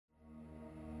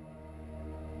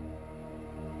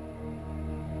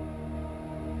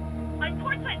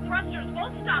thrusters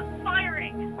won't stop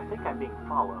firing. I think I'm being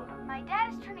followed. My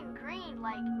dad is turning green,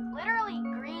 like literally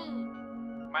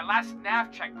green. My last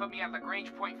nav check put me at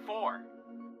Lagrange point 4.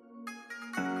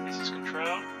 This is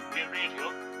Control. We read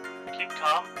you. Keep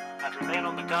calm and remain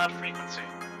on the guard frequency.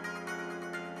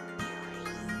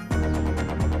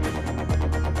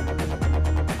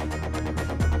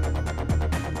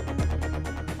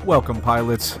 Welcome,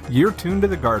 pilots. You're tuned to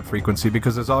the guard frequency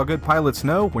because, as all good pilots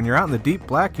know, when you're out in the deep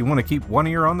black, you want to keep one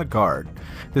ear on the guard.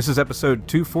 This is episode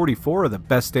 244 of the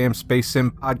Best Damn Space Sim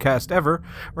podcast ever,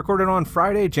 recorded on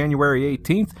Friday, January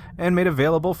 18th, and made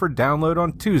available for download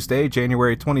on Tuesday,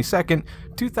 January 22nd,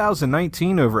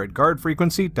 2019 over at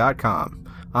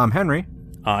guardfrequency.com. I'm Henry.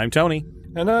 I'm Tony.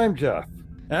 And I'm Jeff.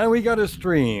 And we got a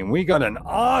stream. We got an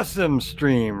awesome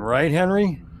stream, right,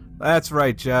 Henry? That's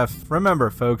right, Jeff.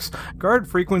 Remember, folks, Guard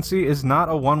Frequency is not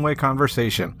a one-way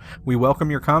conversation. We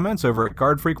welcome your comments over at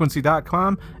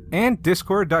guardfrequency.com and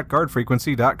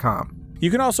discord.guardfrequency.com. You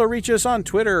can also reach us on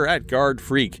Twitter at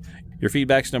GuardFreak. Your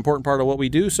feedback's an important part of what we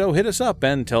do, so hit us up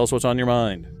and tell us what's on your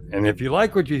mind. And if you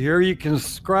like what you hear, you can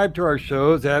subscribe to our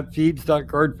shows at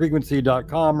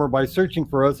feeds.guardfrequency.com or by searching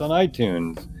for us on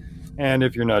iTunes. And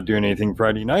if you're not doing anything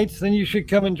Friday nights, then you should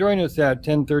come and join us at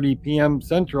 10:30 p.m.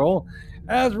 Central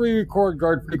as we record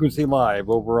Guard Frequency live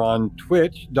over on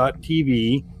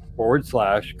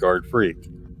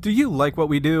twitch.tv/GuardFreak. Do you like what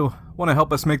we do? Want to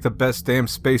help us make the best damn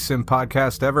Space Sim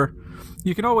podcast ever?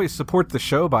 You can always support the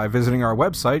show by visiting our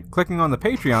website, clicking on the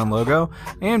Patreon logo,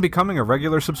 and becoming a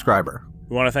regular subscriber.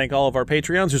 We want to thank all of our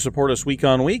Patreons who support us week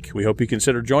on week. We hope you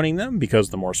consider joining them because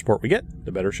the more support we get,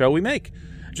 the better show we make.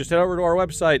 Just head over to our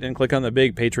website and click on the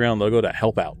big Patreon logo to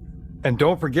help out. And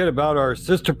don't forget about our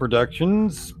sister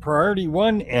productions, Priority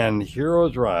One and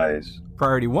Heroes Rise.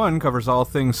 Priority One covers all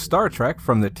things Star Trek,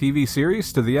 from the TV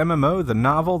series to the MMO, the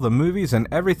novel, the movies, and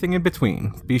everything in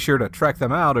between. Be sure to check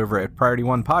them out over at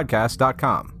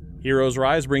PriorityOnePodcast.com. Heroes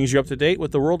Rise brings you up to date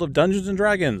with the world of Dungeons &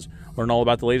 Dragons. Learn all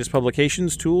about the latest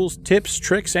publications, tools, tips,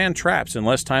 tricks, and traps in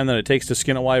less time than it takes to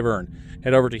skin a wyvern.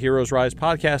 Head over to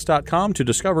HeroesRisePodcast.com to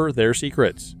discover their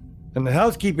secrets. And the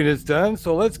housekeeping is done,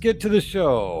 so let's get to the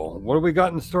show. What have we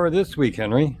got in store this week,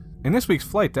 Henry? In this week's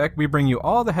Flight Deck, we bring you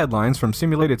all the headlines from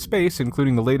simulated space,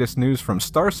 including the latest news from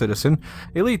Star Citizen,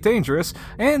 Elite Dangerous,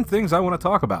 and things I want to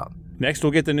talk about. Next,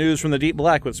 we'll get the news from the Deep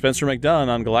Black with Spencer McDunn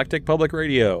on Galactic Public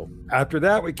Radio. After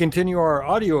that, we continue our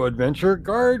audio adventure,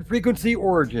 Guard Frequency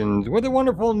Origins, with a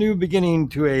wonderful new beginning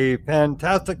to a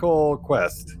fantastical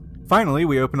quest. Finally,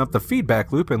 we open up the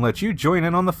feedback loop and let you join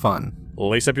in on the fun.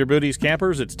 Lace up your booties,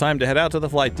 campers. It's time to head out to the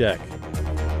flight deck. Speed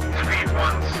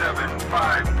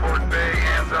 175, Port Bay,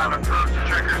 hands on approach,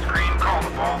 checker screen, call the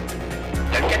ball.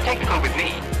 Don't get technical with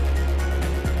me.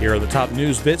 Here are the top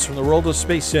news bits from the world of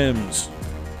Space Sims.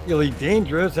 Elite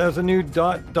Dangerous has a new ...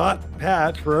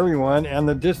 patch for everyone, and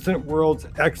the Distant Worlds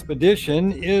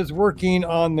Expedition is working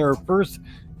on their first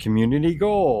community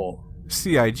goal.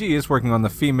 CIG is working on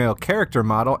the female character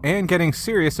model and getting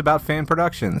serious about fan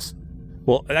productions.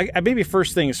 Well, maybe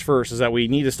first things first is that we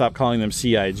need to stop calling them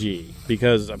CIG,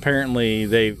 because apparently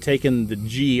they've taken the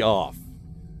G off.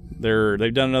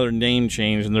 They've done another name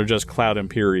change, and they're just Cloud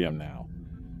Imperium now.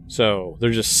 So they're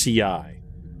just CI,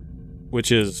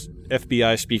 which is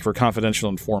FBI speak for confidential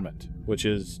informant, which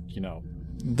is,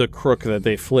 the crook that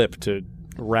they flip to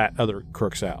rat other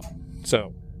crooks out.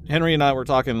 So Henry and I were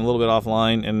talking a little bit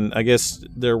offline, and I guess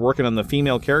they're working on the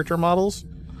female character models.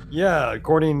 Yeah,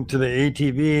 according to the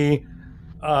ATV,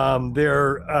 I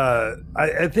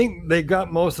think they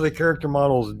got most of the character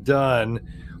models done.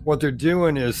 What they're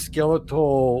doing is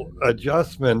skeletal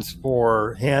adjustments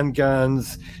for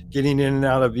handguns, getting in and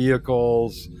out of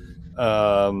vehicles,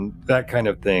 that kind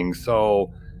of thing.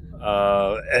 So,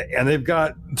 and they've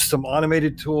got some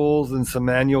automated tools and some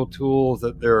manual tools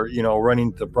that they're,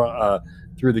 running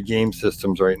through the game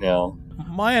systems right now.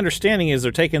 My understanding is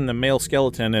they're taking the male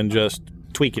skeleton and just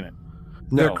tweaking it.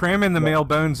 They're cramming the male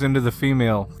bones into the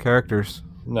female characters.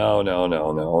 No.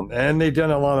 And they've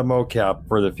done a lot of mocap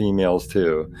for the females,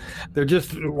 too. They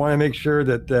just want to make sure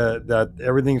that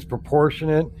everything's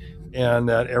proportionate and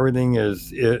that everything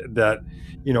is...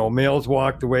 males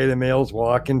walk the way the males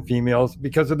walk and females,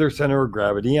 because of their center of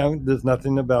gravity. There's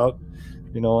nothing about,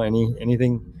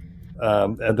 anything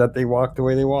that they walk the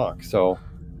way they walk, so...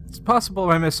 It's possible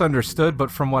I misunderstood,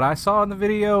 but from what I saw in the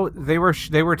video, they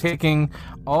were taking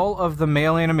all of the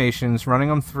male animations, running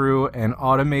them through an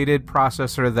automated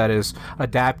processor that is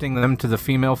adapting them to the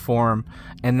female form,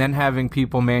 and then having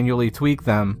people manually tweak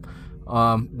them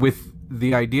with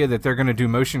the idea that they're going to do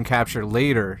motion capture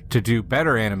later to do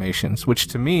better animations, which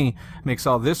to me makes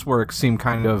all this work seem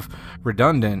kind of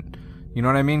redundant. You know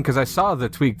what I mean? Because I saw the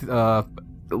tweaked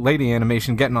lady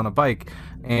animation getting on a bike,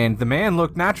 and the man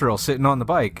looked natural sitting on the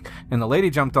bike, and the lady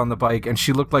jumped on the bike, and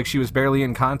she looked like she was barely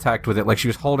in contact with it, like she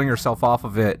was holding herself off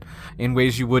of it in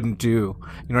ways you wouldn't do.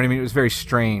 You know what I mean? It was very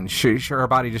strange. Her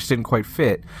body just didn't quite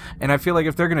fit. And I feel like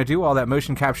if they're going to do all that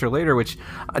motion capture later, which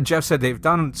Jeff said they've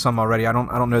done some already, I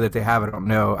don't know that they have. I don't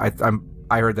know.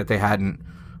 I heard that they hadn't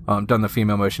done the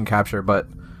female motion capture, but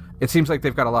it seems like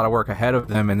they've got a lot of work ahead of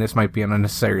them, and this might be an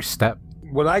unnecessary step.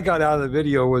 What I got out of the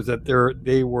video was that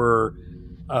they were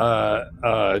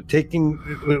taking,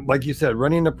 like you said,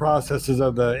 running the processes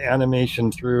of the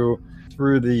animation through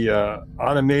the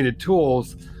automated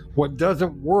tools. What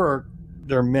doesn't work,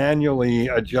 they're manually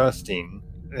adjusting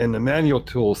in the manual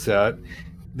tool set.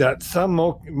 That some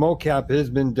mocap has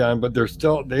been done, but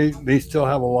they still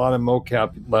have a lot of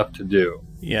mocap left to do.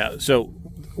 Yeah, so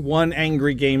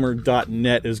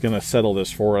oneangrygamer.net is going to settle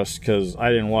this for us, because I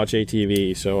didn't watch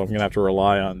ATV, so I'm going to have to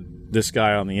rely on this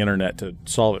guy on the internet to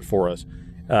solve it for us.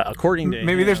 According to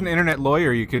maybe him, there's an internet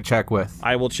lawyer you could check with.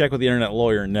 I will check with the internet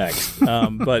lawyer next.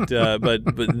 But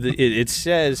it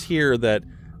says here that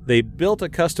they built a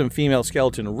custom female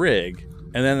skeleton rig,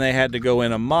 and then they had to go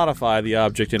in and modify the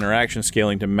object interaction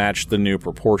scaling to match the new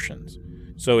proportions.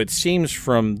 So it seems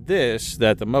from this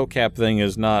that the mocap thing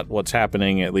is not what's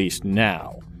happening, at least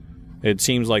now. It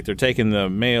seems like they're taking the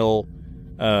male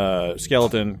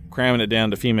skeleton, cramming it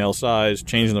down to female size,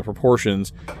 changing the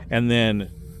proportions, and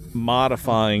then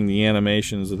modifying the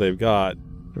animations that they've got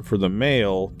for the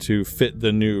male to fit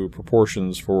the new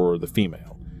proportions for the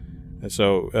female. And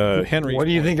so Henry... What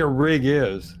do you think a rig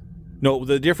is? No,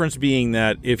 the difference being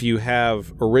that if you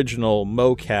have original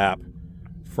mocap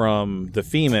from the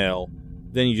female,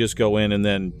 then you just go in and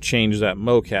then change that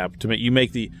mocap to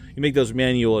make those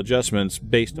manual adjustments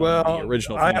based on the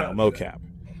original female mocap.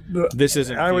 This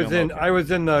isn't. I was in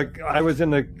the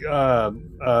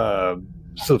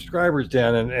subscribers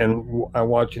den and I'm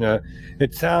watching a.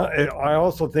 I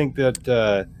also think that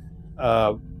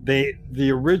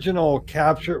the original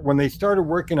capture, when they started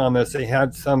working on this, they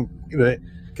had some,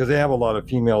 because they have a lot of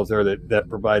females there that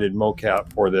provided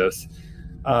mocap for this.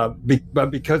 But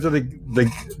because of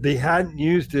they hadn't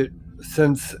used it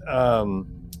since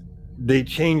they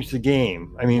changed the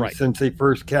game. I mean, since they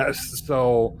first cast.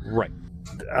 So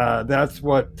that's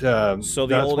what. So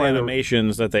the old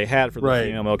animations that they had for the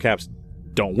female mocaps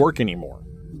don't work anymore.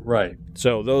 Right.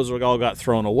 So those all got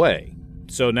thrown away.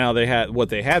 So now what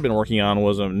they had been working on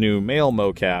was a new male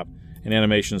mocap and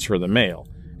animations for the male.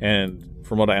 And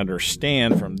from what I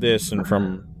understand from this and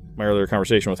from my earlier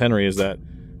conversation with Henry is that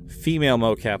female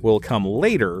mocap will come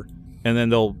later, and then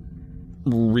they'll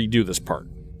redo this part.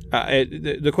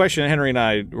 The question Henry and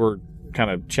I were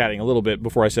kind of chatting a little bit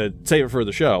before I said save it for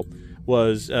the show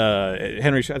was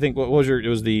Henry. I think what was your? It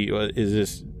was is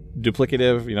this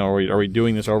duplicative? You know, are we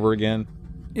doing this over again?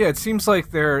 Yeah, it seems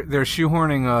like they're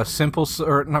shoehorning a simple,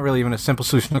 or not really even a simple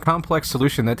solution, a complex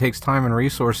solution that takes time and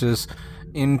resources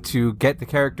in to get the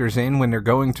characters in when they're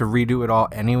going to redo it all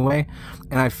anyway.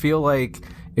 And I feel like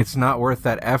it's not worth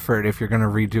that effort if you're going to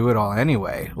redo it all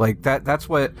anyway. Like that's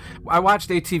what I watched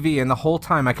ATV, and the whole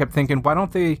time I kept thinking, why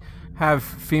don't they have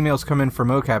females come in for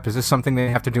mocap? Is this something they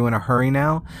have to do in a hurry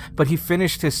now? But he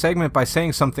finished his segment by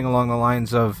saying something along the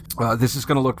lines of, this is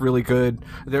going to look really good,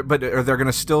 they're going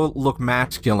to still look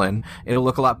masculine. It'll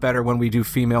look a lot better when we do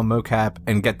female mocap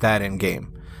and get that in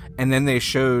game. And then they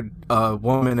showed a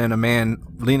woman and a man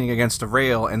leaning against a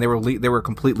rail, and they were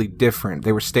completely different.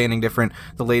 They were standing different.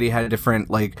 The lady had a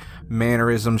different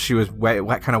mannerisms. She was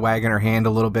kind of wagging her hand a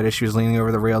little bit as she was leaning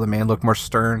over the rail. The man looked more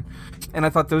stern. And I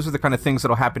thought those are the kind of things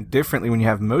that'll happen differently when you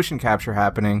have motion capture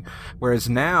happening. Whereas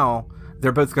now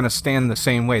they're both going to stand the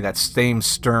same way, that same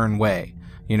stern way.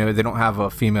 You know, they don't have a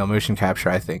female motion capture.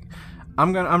 I think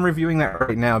I'm reviewing that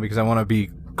right now because I want to be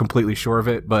completely sure of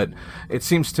it, but it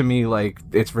seems to me like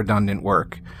it's redundant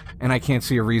work, and I can't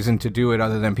see a reason to do it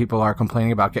other than people are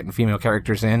complaining about getting female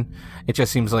characters in. It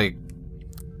just seems like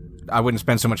I wouldn't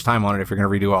spend so much time on it if you're going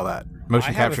to redo all that.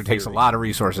 Motion capture takes a lot of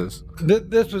resources.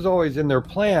 This was always in their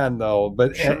plan, though,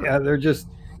 but they're just,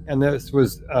 and this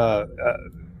was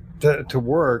to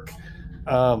work.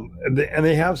 And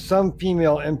they have some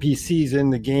female NPCs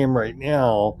in the game right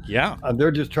now. Yeah,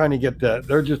 they're just trying to get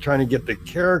the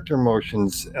character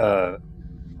motions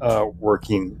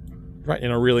working right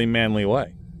in a really manly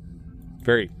way.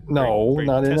 Very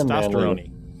not in a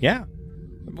manly. Yeah.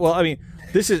 Well, I mean,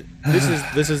 this is.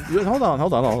 Hold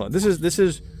on. This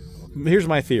is. Here's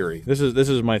my theory. This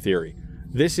is my theory.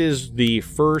 This is the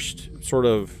first sort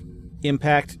of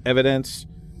impact evidence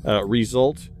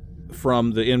result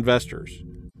from the investors.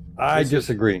 I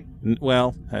disagree.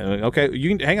 Well, okay, you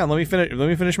can hang on. Let me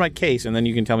finish my case, and then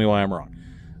you can tell me why I'm wrong.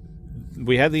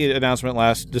 we had the announcement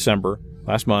last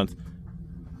month.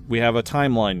 We have a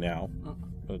timeline now,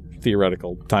 a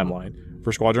theoretical timeline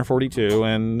for Squadron 42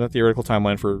 and a theoretical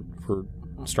timeline for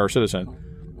Star Citizen.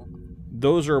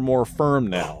 Those are more firm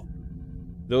now.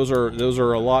 Those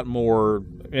are a lot more,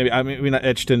 maybe not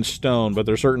etched in stone, but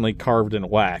they're certainly carved in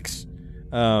wax.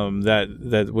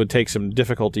 That would take some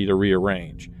difficulty to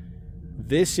rearrange.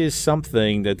 This is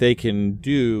something that they can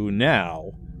do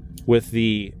now with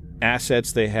the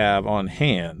assets they have on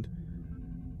hand,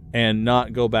 and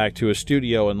not go back to a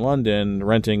studio in London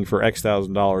renting for X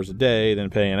 $1,000s a day, then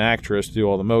paying an actress to do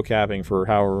all the mocapping for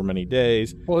however many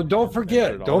days. Well, don't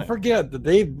forget that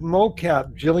they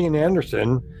mocapped Gillian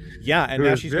Anderson. Yeah, and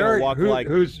now she's going to walk like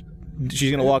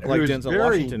Denzel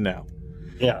Washington now.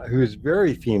 Yeah, who's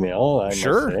very female, I must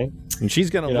say. And she's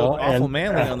going to look awful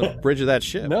manly on the bridge of that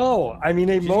ship. No, I mean,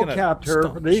 they mocapped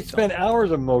her. They spent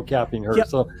hours of mocapping her. Yep.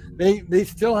 So they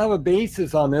still have a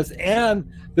basis on this. And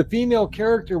the female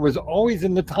character was always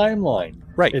in the timeline.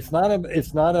 Right. It's not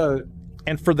a.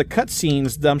 And for the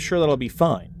cutscenes, I'm sure that'll be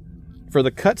fine. For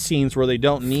the cutscenes where they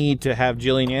don't need to have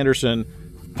Gillian Anderson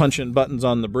punching buttons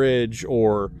on the bridge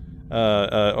or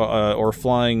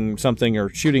flying something or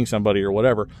shooting somebody or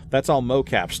whatever, that's all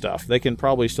mocap stuff. They can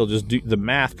probably still just do the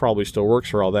math. Probably still works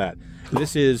for all that.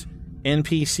 This is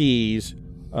NPCs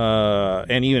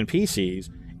and even PCs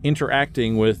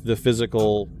interacting with the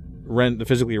physically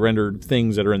rendered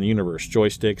things that are in the universe: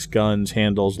 joysticks, guns,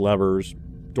 handles, levers,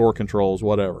 door controls,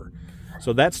 whatever.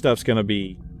 So that stuff's going to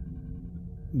be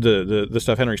the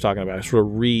stuff Henry's talking about. Sort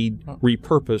of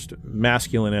repurposed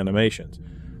masculine animations.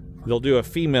 They'll do a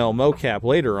female mocap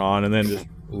later on and then just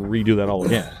redo that all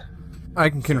again. I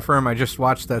can confirm. I just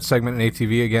watched that segment in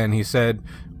ATV again. He said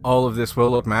all of this will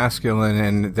look masculine,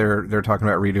 and they're talking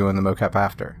about redoing the mocap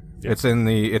after. Yeah.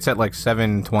 It's at like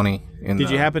 7:20. Did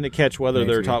you happen to catch whether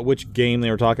which game they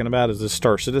were talking about? Is this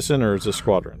Star Citizen or is this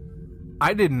Squadron?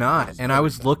 I did not, and I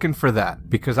was looking for that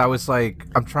because I was like,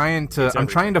 I'm trying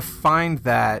to find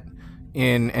that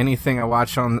in anything I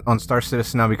watch on Star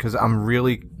Citizen now, because I'm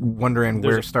really wondering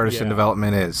where Star Citizen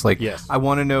development is. Like, I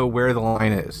want to know where the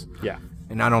line is. Yeah.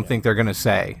 And I don't think they're going to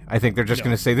say. I think they're just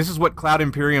going to say, this is what Cloud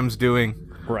Imperium's doing.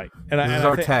 Right. This is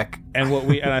our tech. And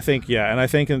I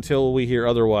think until we hear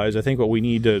otherwise, I think what we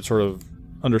need to sort of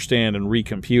understand and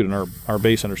recompute in our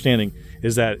base understanding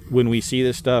is that when we see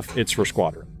this stuff, it's for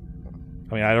Squadron.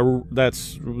 I mean,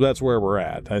 that's where we're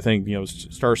at. I think,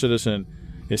 Star Citizen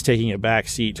is taking a back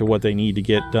seat to what they need to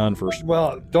get done first.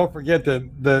 Well, don't forget that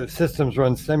the systems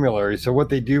run similarly. So what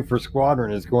they do for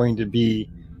Squadron is going to be,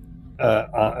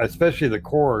 especially the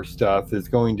core stuff, is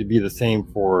going to be the same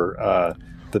for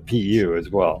the PU as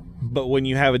well. But when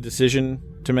you have a decision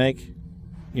to make,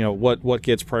 what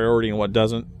gets priority and what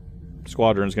doesn't,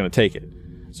 Squadron's going to take it.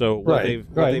 So what they've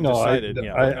decided,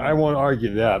 I won't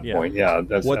argue that point. Yeah,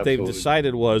 that's what they've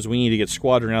decided was we need to get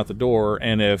Squadron out the door,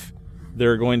 and if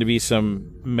there are going to be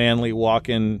some manly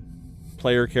walk-in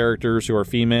player characters who are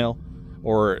female,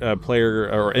 or player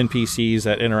or NPCs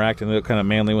that interact and look kind of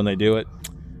manly when they do it,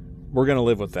 we're going to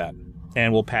live with that,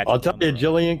 and we'll patch. I'll tell you,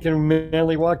 Jillian can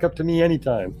manly walk up to me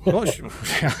anytime. Well,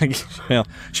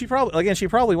 she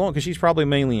probably won't, because she's probably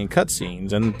mainly in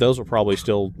cutscenes, and those will probably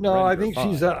still. No, I think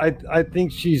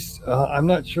she's. I'm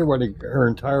not sure what her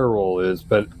entire role is,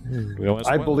 but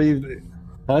I believe.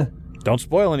 Huh? Don't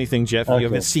spoil anything, Jeff. Okay. You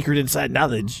have a secret inside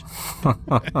knowledge.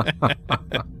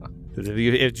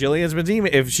 If Jillian's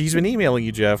if she's been emailing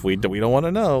you, Jeff, we don't want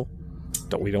to know.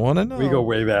 We don't want to know. We go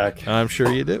way back. I'm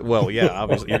sure you do. Well, yeah,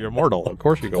 obviously you're immortal. Of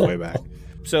course you go way back.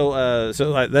 So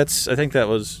that's. I think that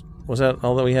was that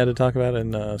all that we had to talk about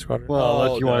in Squadron? Well,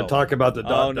 unless you want to talk about the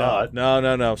dot.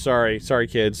 No. Sorry,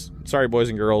 kids. Sorry, boys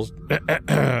and girls.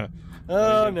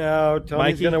 No,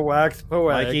 Tony's gonna wax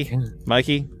poetic.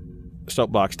 Mikey.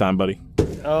 Soapbox time, buddy.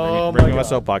 Bring me my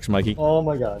soapbox, Mikey. Oh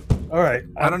my God! All right,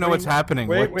 I don't know what's happening.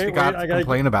 What you got to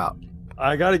complain about?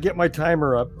 I got to get my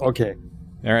timer up. Okay.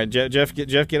 All right, Jeff.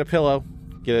 Get a pillow.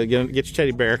 Get your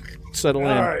teddy bear. Settle in.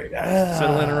 All right.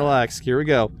 Settle in and relax. Here we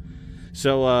go.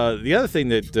 So the other thing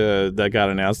that got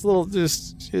announced,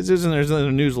 there's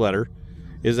a newsletter,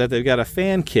 is that they've got a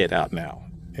fan kit out now,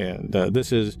 and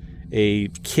this is a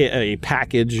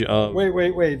package of.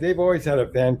 Wait! They've always had a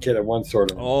fan kit of one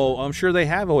sort. Oh, I'm sure they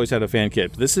have always had a fan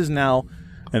kit. This is now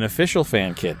an official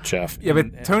fan kit, Jeff. Yeah,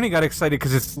 but Tony got excited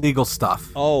because it's legal stuff.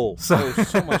 Oh, so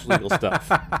much legal stuff.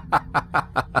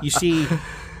 You see,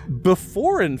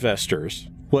 before investors,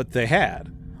 what they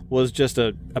had was just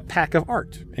a pack of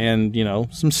art and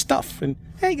some stuff. And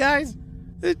hey, guys,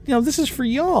 this is for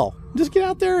y'all. Just get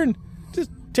out there and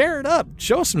just tear it up.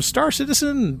 Show us some Star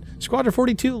Citizen, Squadron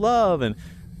 42 love, and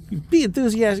Be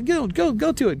enthusiastic. Go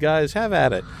to it, guys. Have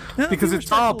at it. Now, Because be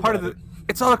it's all respectful part of about the.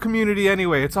 It's all a community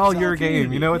anyway. It's all your game.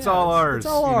 community. You know, it's Yeah, all ours. It's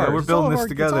all You know, ours. we're It's building all this our-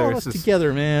 together. It's all It's us just-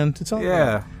 together, man. It's all.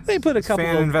 Yeah. They put a couple.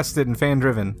 Fan invested and fan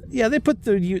driven. Yeah, they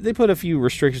put a few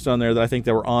restrictions on there that I think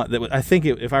that were on. That I think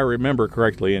if I remember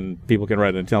correctly, and people can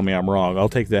write and tell me I'm wrong, I'll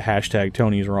take the hashtag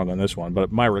Tony's wrong on this one.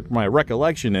 But my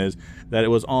recollection is that it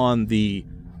was on the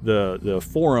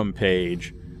forum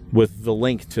page with the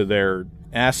link to their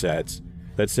assets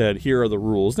that said here are the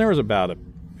rules. And there was about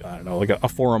a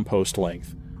forum post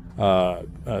length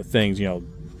things.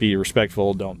 Be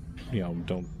respectful. Don't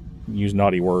use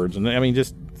naughty words. And I mean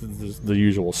just the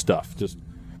usual stuff. Just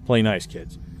play nice,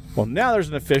 kids. Well, now there's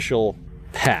an official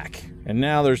pack, and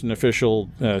now there's an official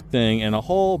thing, and a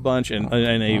whole bunch, and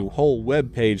a whole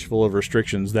web page full of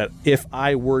restrictions that if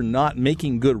I were not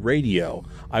making good radio,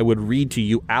 I would read to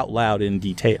you out loud in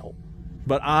detail.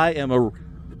 But I am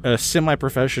a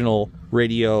semi-professional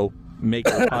radio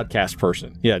maker podcast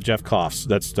person. Yeah, Jeff coughs.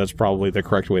 That's probably the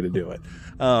correct way to do it.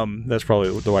 That's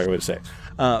probably the right way to say it.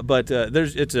 But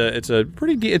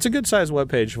it's a good sized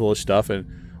webpage full of stuff and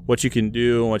what you can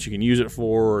do and what you can use it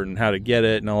for and how to get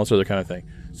it and all this other kind of thing.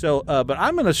 So, but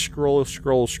I'm going to scroll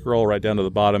right down to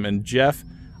the bottom. And Jeff,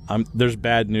 there's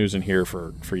bad news in here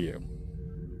for you.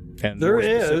 And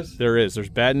there's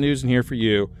bad news in here for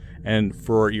you and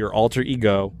for your alter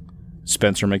ego,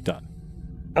 Spencer McDunn.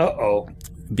 Uh-oh.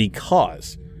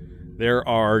 Because there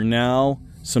are now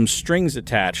some strings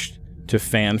attached to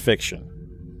fan fiction.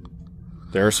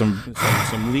 There are some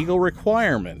legal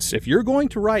requirements. If you're going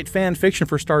to write fan fiction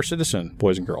for Star Citizen,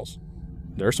 boys and girls,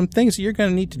 there are some things that you're going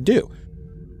to need to do.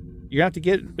 You have to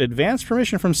get advance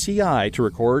permission from CI to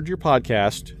record your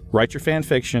podcast, write your fan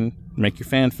fiction, make your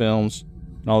fan films,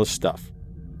 and all this stuff.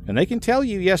 And they can tell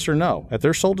you yes or no at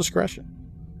their sole discretion.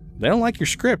 They don't like your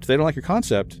script. They don't like your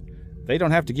concept. They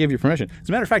don't have to give you permission. As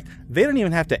a matter of fact, they don't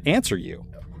even have to answer you.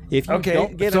 If you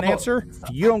don't get an answer,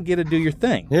 you don't get to do your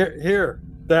thing. Here's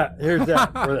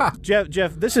that.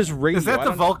 Jeff, this is radio. Is that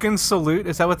the Vulcan salute?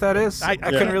 Is that what that is? I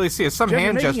couldn't really see it. Some Jeff,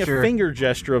 hand you're making gesture. a finger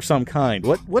gesture of some kind.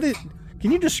 What is?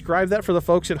 Can you describe that for the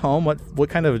folks at home? What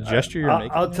kind of a gesture you're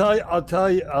making? I'll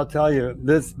tell you.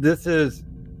 This is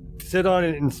sit on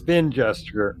it and spin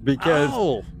gesture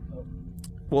because.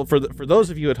 Well, for those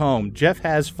of you at home, Jeff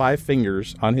has 5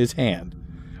 fingers on his hand,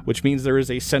 which means there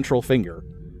is a central finger,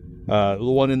 the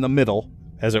one in the middle,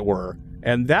 as it were,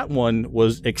 and that one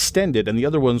was extended, and the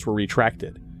other ones were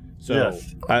retracted. So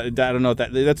yes. I don't know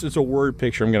that's it's a word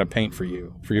picture I'm going to paint for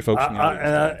you folks.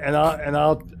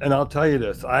 I'll tell you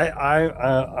this.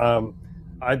 I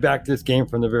backed this game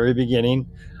from the very beginning.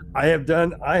 I have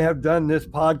done this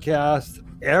podcast,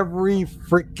 every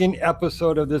freaking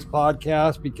episode of this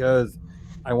podcast, because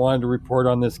I wanted to report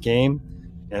on this game,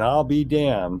 and I'll be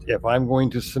damned if I'm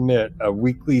going to submit a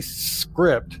weekly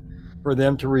script for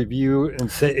them to review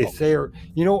and say,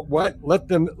 you know what? Let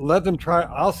them try.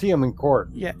 I'll see them in court.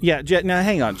 Yeah. Jeff, now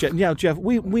hang on, Jeff.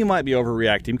 We might be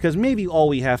overreacting because maybe all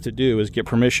we have to do is get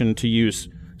permission to use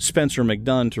Spencer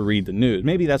McDunn to read the news.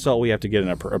 Maybe that's all we have to get an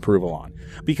approval on.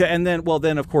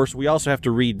 Then of course we also have to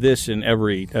read this in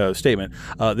every statement.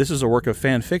 This is a work of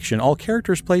fan fiction. All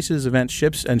characters, places, events,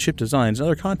 ships, and ship designs and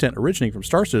other content originating from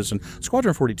Star Citizen,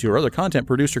 Squadron 42, or other content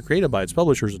produced or created by its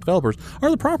publishers or developers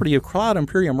are the property of Cloud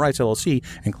Imperium Rights LLC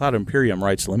and Cloud Imperium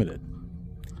Rights Limited.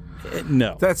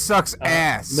 No. That sucks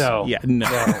ass. No. Yeah, no.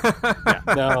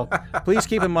 No. Please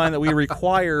keep in mind that we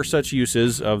require such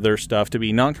uses of their stuff to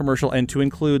be non-commercial and to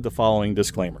include the following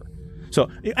disclaimer. So,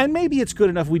 and maybe it's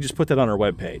good enough we just put that on our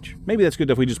webpage.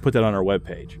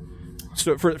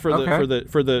 So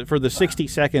for the 60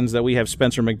 seconds that we have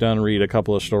Spencer McDunn read a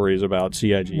couple of stories about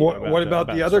CIG. What about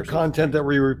the other content that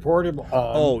we reported on?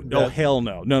 Oh no, hell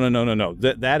no. No.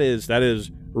 That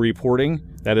is reporting.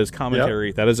 That is commentary.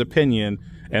 Yep. That is opinion.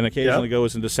 And occasionally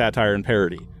goes into satire and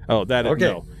parody. Oh, that is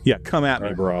no. Yeah, come at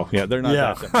me, bro. Yeah, they're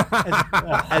not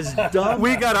that as dumb.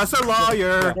 We got us a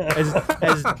lawyer.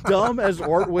 As dumb as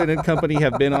Ortwin and company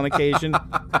have been on occasion,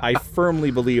 I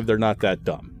firmly believe they're not that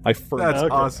dumb. That's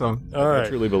awesome. All right. I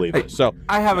truly believe it. So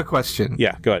I have a question.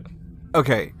 Yeah, go ahead.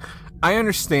 Okay, I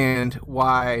understand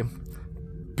why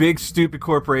big stupid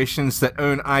corporations that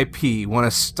own IP want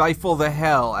to stifle the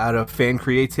hell out of fan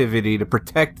creativity to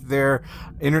protect their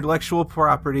intellectual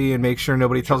property and make sure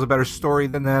nobody tells a better story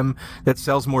than them that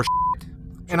sells more shit.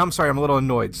 And I'm sorry, I'm a little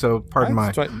annoyed, so pardon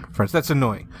my French. That's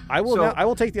annoying. I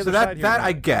will take the other side here. That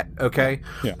I get, okay?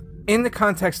 Yeah. In the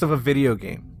context of a video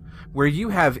game, where you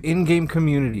have in-game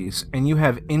communities and you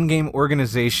have in-game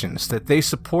organizations that they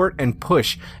support and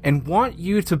push and want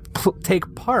you to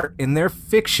take part in their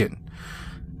fiction,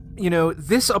 you know,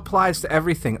 this applies to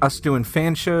everything. Us doing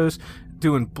fan shows,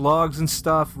 doing blogs and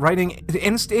stuff, writing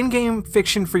in-game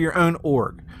fiction for your own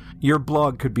org. Your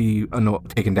blog could be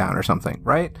taken down or something,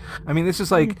 right? I mean, this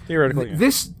is like theoretically.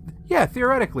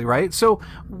 Theoretically, right? So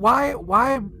why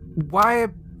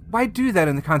do that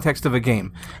in the context of a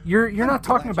game? You're not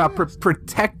talking about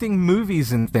protecting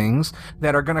movies and things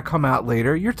that are going to come out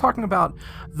later. You're talking about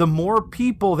the more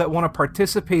people that want to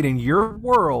participate in your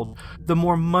world, the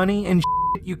more money and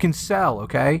shit you can sell,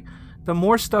 okay? The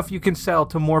more stuff you can sell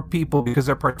to more people because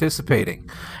they're participating.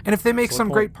 And if they make some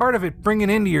great part of it, bring it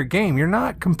into your game. You're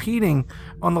not competing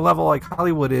on the level like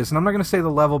Hollywood is. And I'm not going to say the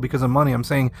level because of money. I'm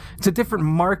saying it's a different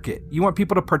market. You want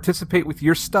people to participate with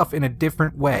your stuff in a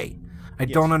different way. I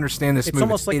don't understand this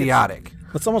move. It's idiotic.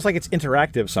 It's almost like it's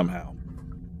interactive somehow.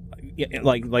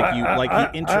 Like you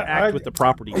interact with the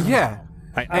property. Yeah.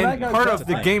 And part of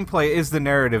the gameplay is the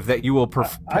narrative that you will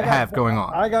have going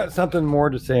on. I got something more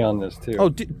to say on this too. Oh,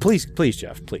 please,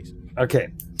 Jeff, please. Okay,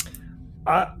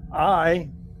 I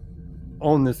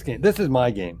own this game. This is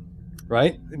my game,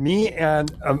 right? Me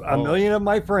and a million of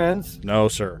my friends. No,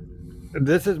 sir.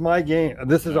 This is my game.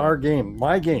 This is our game.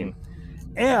 My game.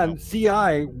 And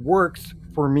CI works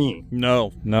for me.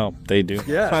 No, they do.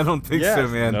 Yeah, I don't think so,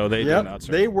 man. No, they do not,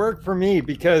 sir. They work for me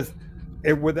because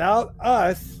without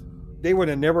us, they would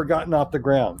have never gotten off the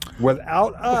ground.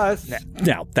 Without us...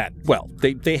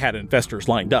 They had investors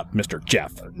lined up, Mr.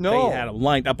 Jeff. No. They had them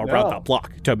lined up around the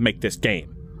block to make this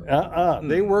game.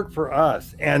 They work for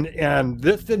us. And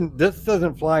this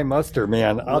doesn't fly muster,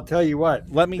 man. I'll tell you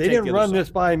what. They didn't run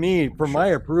this by me for my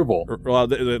approval. Well,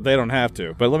 they don't have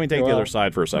to. But let me take the other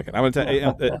side for a second. I'm going to tell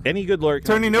you, any good lawyer...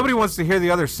 Tony, nobody wants to hear the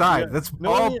other side. That's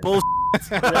all bullshit.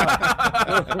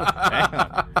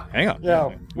 Hang on.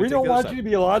 Yeah, we don't want you to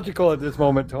be illogical at this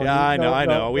moment, Tony. Yeah, I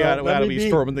know. We had to be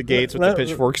storming the gates with the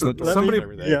pitchforks and somebody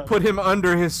put him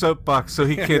under his soapbox so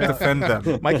he can't defend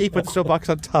them. Mikey put the soapbox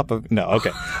on top of... No,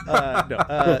 okay.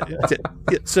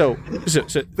 So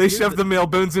they shoved the male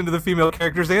bones into the female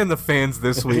characters and the fans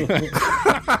this week.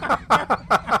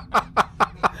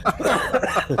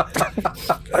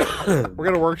 We're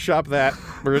gonna workshop that.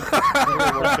 We're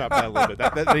gonna workshop that a little bit.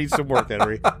 That needs some work,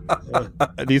 Henry.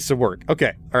 It needs some work.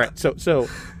 Okay. All right. So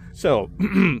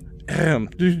bring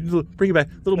it back.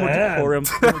 A little more decorum,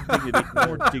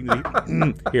 more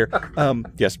dignity. Here.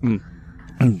 Yes.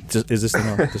 Is this thing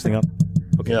on? This thing on?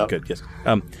 Okay. Yeah. Good. Yes.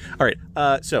 All right.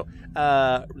 So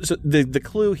the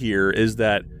clue here is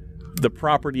that the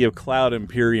property of Cloud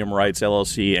Imperium Rights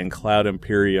LLC and Cloud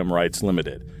Imperium Rights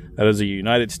Limited. That is a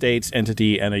United States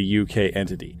entity and a UK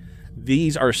entity.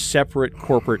 These are separate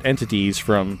corporate entities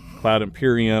from Cloud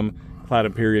Imperium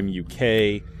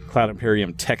UK, Cloud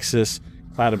Imperium Texas,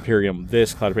 Cloud Imperium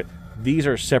this, Cloud Imperium. These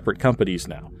are separate companies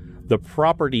now. The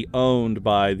property owned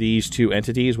by these two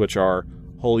entities, which are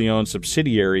wholly owned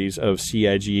subsidiaries of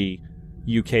CIG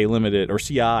UK Limited, or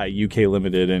CI UK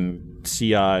Limited and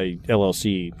CI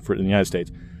LLC for the United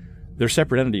States, they're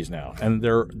separate entities now, and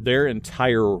their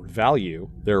entire value,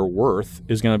 their worth,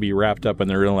 is going to be wrapped up in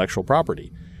their intellectual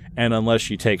property. And unless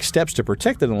you take steps to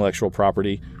protect the intellectual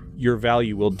property, your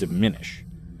value will diminish.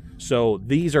 So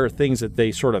these are things that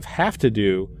they sort of have to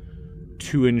do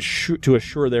to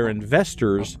assure their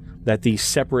investors that these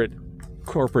separate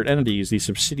corporate entities, these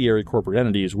subsidiary corporate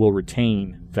entities, will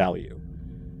retain value.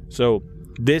 So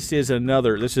this is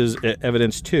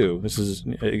evidence too. This is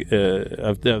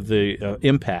of the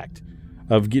impact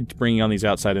of bringing on these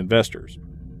outside investors.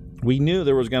 We knew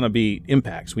there was going to be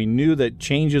impacts. We knew that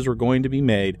changes were going to be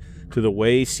made to the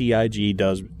way CI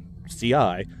does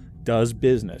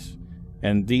business.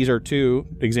 And these are two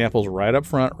examples right up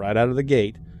front, right out of the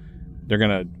gate. They're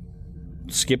going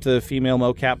to skip the female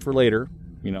mocap for later.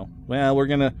 Well, we're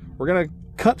gonna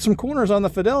cut some corners on the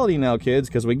fidelity now, kids,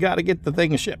 because we got to get the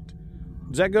thing shipped.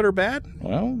 Is that good or bad?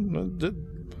 Well,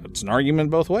 it's an argument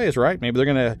both ways, right? Maybe they're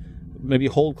going to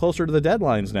hold closer to the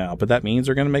deadlines now, but that means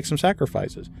they're going to make some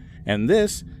sacrifices. And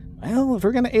this, well, if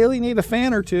we're going to alienate a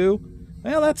fan or two,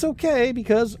 well, that's okay,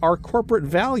 because our corporate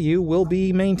value will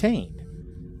be maintained.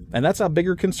 And that's a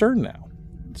bigger concern now.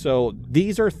 So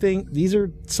these are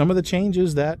some of the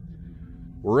changes that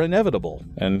were inevitable.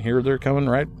 And here they're coming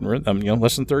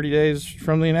less than 30 days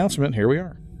from the announcement. Here we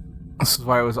are. This is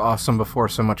why it was awesome before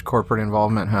so much corporate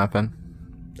involvement happened.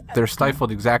 They're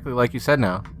stifled exactly like you said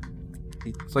now.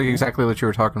 It's like exactly what you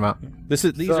were talking about.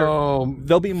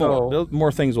 There'll be more.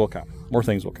 More things will come.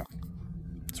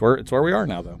 It's where we are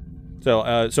now, though.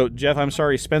 So Jeff, I'm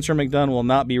sorry, Spencer McDunn will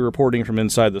not be reporting from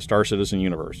inside the Star Citizen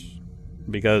universe,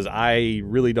 because I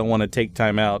really don't want to take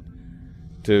time out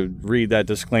to read that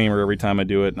disclaimer every time I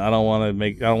do it, and I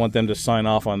don't want them to sign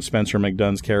off on Spencer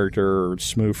McDunn's character or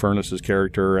Smooth Furnace's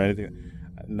character or anything.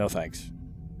 No thanks.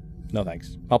 No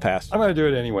thanks. I'll pass. I'm going to do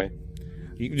it anyway.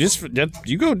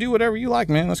 You go do whatever you like,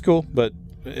 man. That's cool. But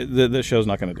the show's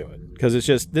not going to do it because it's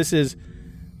just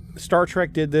Star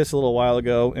Trek did this a little while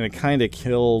ago, and it kind of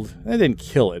killed. It didn't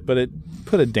kill it, but it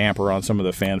put a damper on some of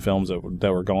the fan films that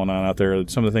were going on out there.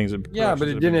 Some of the things. Yeah, but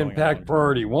it didn't impact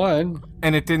Priority One,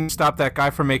 and it didn't stop that guy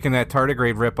from making that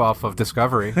tardigrade ripoff of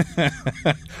Discovery.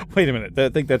 Wait a minute. I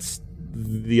think that's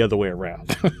the other way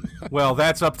around. Well,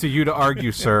 that's up to you to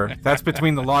argue, sir. That's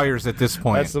between the lawyers at this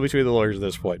point. That's between the lawyers at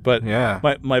this point. But yeah,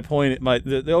 my point,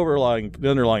 the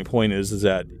underlying point is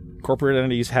that corporate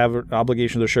entities have an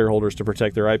obligation to their shareholders to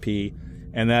protect their IP,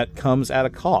 and that comes at a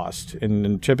cost.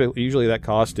 And usually that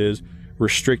cost is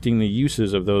restricting the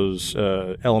uses of those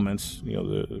elements,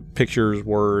 the pictures,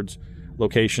 words,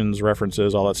 locations,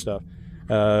 references, all that stuff,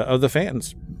 of the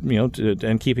fans,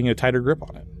 and keeping a tighter grip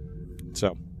on it.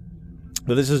 So,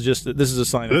 but this is a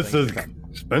sign of this is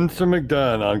Spencer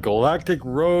McDunn on Galactic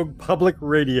Rogue Public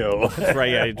Radio. That's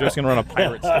right, yeah, you're just going to run a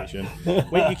pirate station.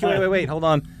 Wait, hold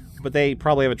on. But they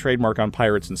probably have a trademark on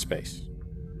pirates in space.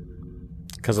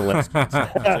 Because of Linux.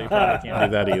 So you probably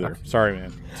can't do that either. Sorry,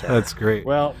 man. Sorry. That's great.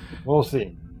 Well, we'll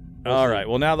see. All right.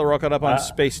 Well, now that we're all caught up on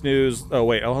space news. Oh,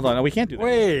 wait. Oh, hold on. No, we can't do that.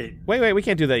 Wait. We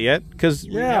can't do that yet. Because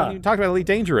we haven't even talked about Elite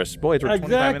Dangerous. Boy, it's 25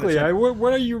 minutes in.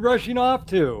 What are you rushing off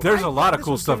to? There's a lot of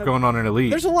cool stuff going on in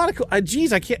Elite. There's a lot of cool.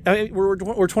 Geez, I can't.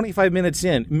 We're 25 minutes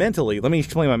in. Mentally, let me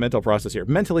explain my mental process here.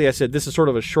 Mentally, I said this is sort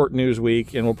of a short news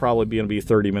week, and we'll probably be going to be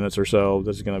 30 minutes or so.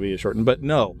 This is going to be a shortened. But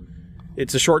no,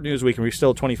 it's a short news week, and we're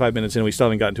still 25 minutes in. We still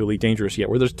haven't gotten to Elite Dangerous yet,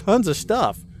 where there's tons of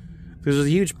stuff. Because there's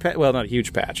a huge well, not a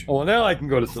huge patch. Well, now I can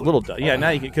go to sleep. A little, yeah. Now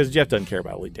you can, because Jeff doesn't care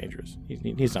about Elite Dangerous.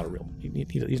 He's not a real.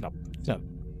 He's not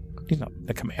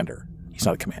a commander. He's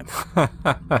not a commander.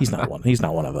 He's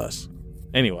not one of us.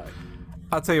 Anyway,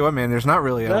 I'll tell you what, man. There's not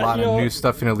really a lot of new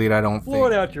stuff in Elite. I don't blow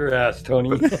it out your ass,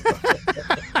 Tony.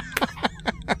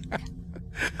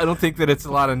 I don't think that it's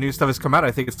a lot of new stuff has come out.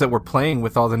 I think it's that we're playing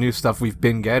with all the new stuff we've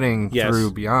been getting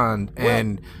through Beyond,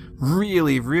 and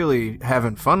really, really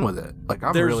having fun with it. Like,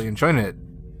 I'm really enjoying it.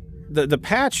 The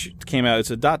patch came out.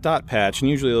 It's a ... patch, and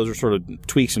usually those are sort of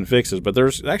tweaks and fixes. But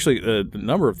there's actually a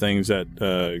number of things that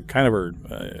kind of are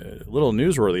a little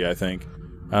newsworthy, I think.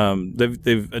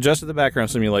 They've adjusted the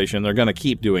background simulation. They're going to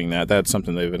keep doing that. That's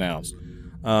something they've announced.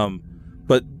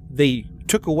 But they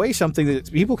took away something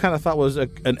that people kind of thought was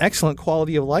an excellent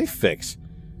quality of life fix.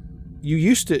 It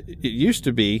used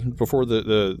to be, before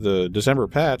the December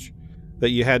patch, that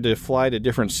you had to fly to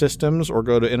different systems or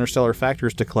go to interstellar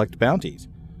factors to collect bounties.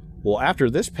 Well,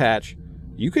 after this patch,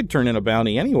 you could turn in a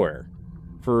bounty anywhere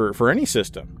for any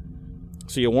system.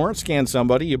 So you warrant scan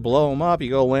somebody, you blow them up, you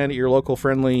go land at your local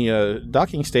friendly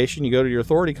docking station, you go to your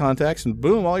authority contacts, and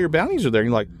boom, all your bounties are there.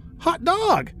 And you're like, hot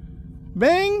dog!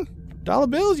 Bang! Dollar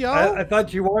bills, y'all! I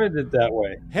thought you wanted it that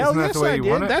way. Hell yes, I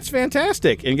did. That's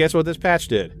fantastic. And guess what this patch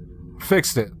did?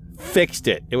 Fixed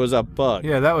it. It was a bug.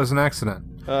 Yeah, that was an accident.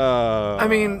 I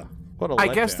mean, I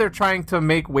guess they're trying to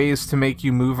make ways to make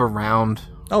you move around.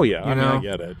 Oh yeah, I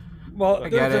get it. Well,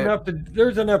 there's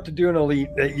enough to do in Elite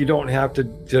that you don't have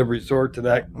to resort to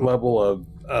that level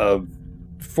of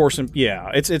forcing. Yeah,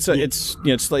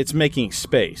 it's making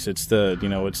space. It's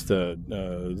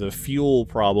the fuel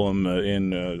problem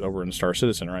over in Star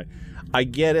Citizen, right? I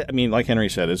get it. I mean, like Henry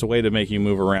said, it's a way to make you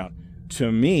move around.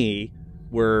 To me,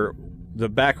 where the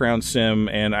background sim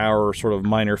and our sort of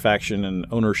minor faction and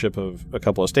ownership of a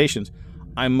couple of stations,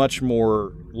 I'm much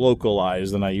more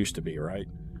localized than I used to be, right?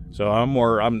 So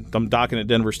I'm docking at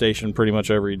Denver Station pretty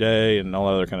much every day and all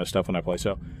that other kind of stuff when I play.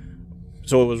 So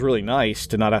it was really nice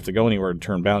to not have to go anywhere to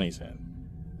turn bounties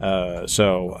in.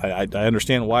 So I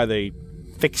understand why they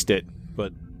fixed it,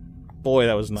 but boy,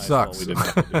 that was nice. Sucks. We didn't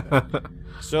have to do that.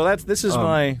 So this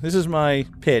is my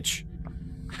pitch.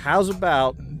 How's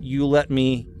about you let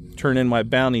me turn in my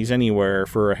bounties anywhere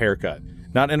for a haircut,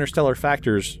 not interstellar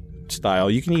factors style.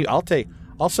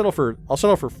 I'll settle for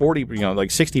 40, like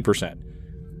 60%.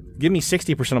 Give me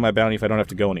 60% of my bounty if I don't have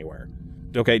to go anywhere.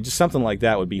 Okay, just something like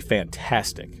that would be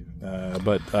fantastic.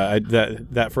 But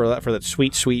that for that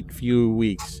sweet few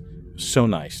weeks, so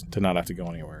nice to not have to go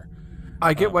anywhere.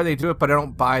 I get why they do it, but I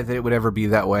don't buy that it would ever be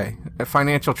that way. A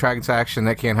financial transaction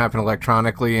that can't happen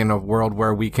electronically in a world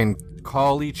where we can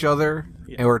call each other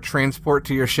or transport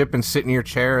to your ship and sit in your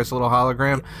chair as a little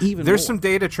hologram. There's some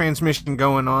data transmission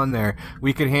going on there.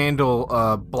 We could handle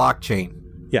blockchain.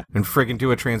 Yeah. And friggin'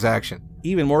 do a transaction.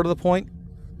 Even more to the point,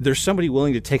 there's somebody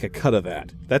willing to take a cut of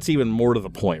that. That's even more to the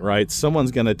point, right?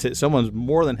 Someone's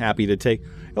more than happy to take,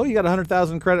 oh, you got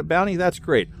 100,000 credit bounty? That's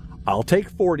great. I'll take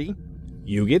 40,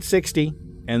 you get 60,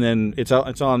 and then it's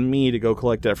on me to go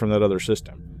collect that from that other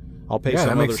system. I'll pay Yeah, some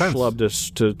that other makes sense.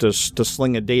 schlub to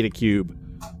sling a data cube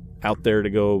out there to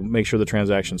go make sure the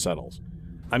transaction settles.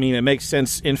 I mean, it makes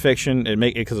sense in fiction.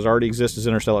 Because it already exists as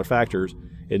interstellar factors.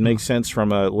 It makes sense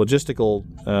from a logistical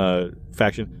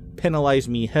faction. Penalize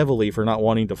me heavily for not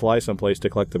wanting to fly someplace to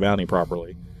collect the bounty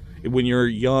properly. When you're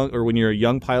young, or when you're a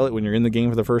young pilot, when you're in the game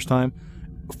for the first time,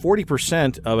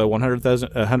 40% of a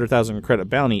 100,000 credit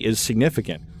bounty is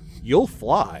significant. You'll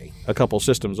fly a couple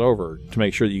systems over to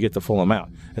make sure that you get the full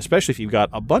amount, especially if you've got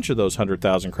a bunch of those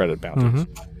 100,000 credit bounties.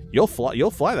 You'll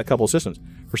fly the couple systems.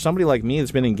 For somebody like me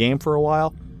that's been in game for a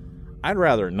while, I'd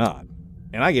rather not.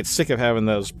 And I get sick of having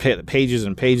those pages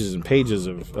and pages and pages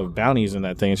of bounties in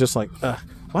that thing. It's just like, why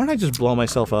don't I just blow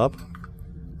myself up?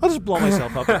 I'll just blow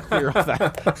myself up and clear off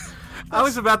that. I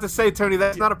was about to say, Tony,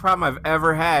 that's not a problem I've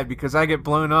ever had because I get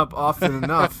blown up often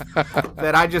enough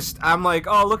that I'm like,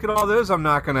 oh, look at all those I'm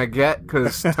not going to get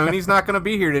because Tony's not going to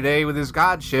be here today with his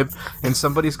god ship and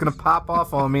somebody's going to pop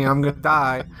off on me. I'm going to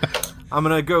die. I'm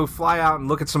going to go fly out and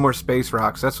look at some more space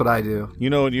rocks. That's what I do. You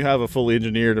know, when you have a fully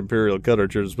engineered Imperial cutter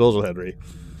at your disposal, Henry,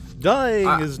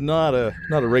 dying is not a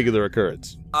regular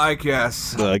occurrence. I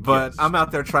guess. But I'm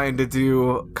out there trying to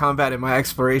do combat in my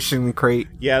exploration crate.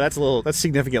 Yeah, that's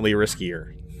significantly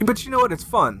riskier. But you know what? It's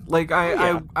fun. Like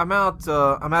I'm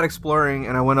out exploring,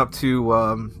 and I went up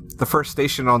to the first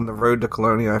station on the road to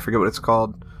Colonia. I forget what it's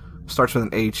called. Starts with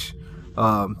an H.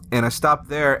 And I stopped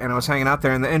there, and I was hanging out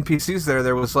there, and the NPCs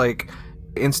there was like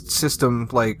in-system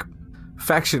like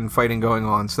faction fighting going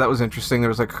on, so that was interesting. There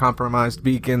was like a compromised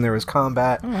beacon, there was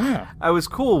combat. Oh, yeah. I was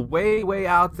cool, way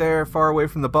out there, far away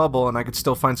from the bubble, and I could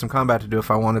still find some combat to do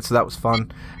if I wanted, so that was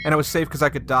fun. And I was safe because I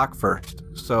could dock first,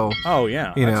 so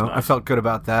nice. I felt good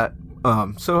about that.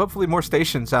 So hopefully more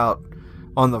stations out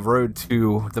on the road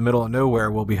to the middle of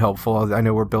nowhere will be helpful. I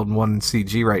know we're building one in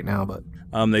CG right now, but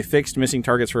they fixed missing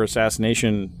targets for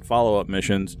assassination follow-up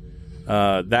missions.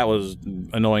 That was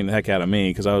annoying the heck out of me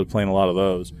because I was playing a lot of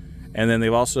those. And then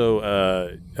they've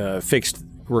also fixed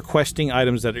requesting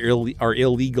items that are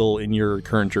illegal in your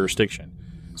current jurisdiction.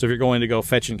 So if you're going to go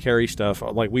fetch and carry stuff,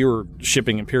 like we were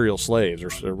shipping Imperial slaves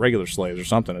or regular slaves or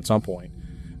something at some point,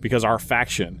 because our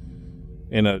faction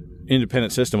in an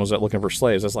independent system was looking for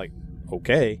slaves. That's like,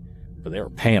 okay, but they were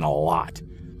paying a lot.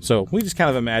 So we just kind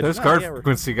of imagined those guard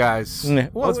frequency guys.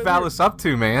 What's Valis up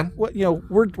to, man? What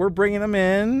we're bringing them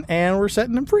in and we're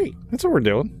setting them free. That's what we're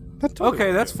doing.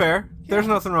 That's fair. There's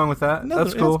nothing wrong with that.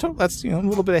 That's cool. That's a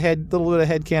little bit of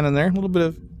head canon there, a little bit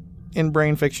of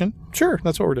in-brain fiction. Sure,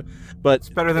 that's what we're doing. But it's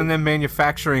better than them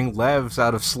manufacturing levs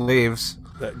out of slaves.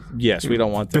 Yes, we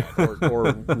don't want that.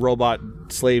 or robot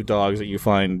slave dogs that you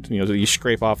find, that you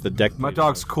scrape off the deck. My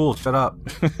dog's cool. Shut up.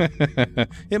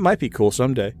 It might be cool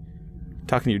someday.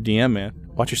 Talking to your DM, man.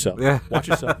 Watch yourself. Yeah. Watch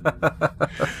yourself.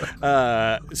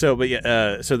 So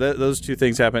those two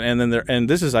things happen, and then and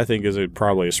this is, I think,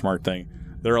 probably a smart thing.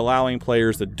 They're allowing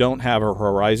players that don't have the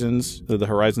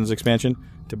Horizons expansion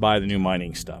to buy the new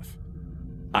mining stuff.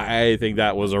 I think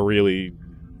that was a really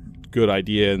good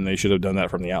idea, and they should have done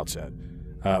that from the outset.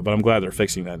 But I'm glad they're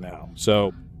fixing that now.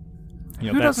 So,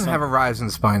 who doesn't have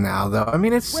Horizons by now, though? I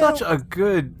mean, it's such a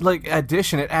good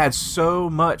addition. It adds so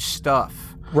much stuff.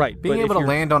 Right. Being able to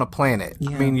land on a planet.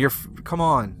 Yeah. I mean, come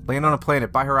on, land on a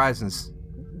planet, buy Horizons.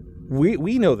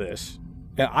 We know this.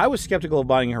 And I was skeptical of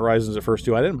buying Horizons at first,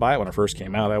 too. I didn't buy it when it first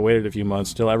came out. I waited a few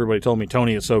months till everybody told me,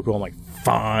 Tony, it's so cool. I'm like,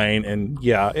 fine. And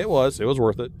yeah, it was. It was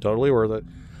worth it. Totally worth it.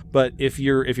 But if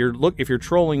you're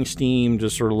trolling Steam,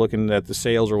 just sort of looking at the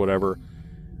sales or whatever,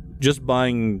 just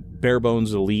buying bare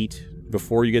bones Elite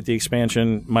before you get the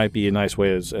expansion might be a nice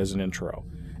way as an intro.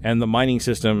 And the mining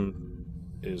system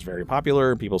is very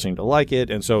popular. People seem to like it.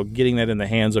 And so getting that in the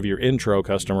hands of your intro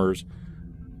customers,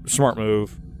 smart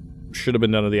move. Should have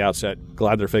been done at the outset.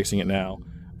 Glad they're fixing it now.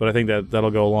 But I think that'll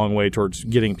go a long way towards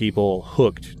getting people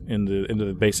hooked into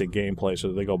the basic gameplay so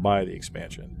that they go buy the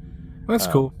expansion. That's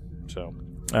cool. So,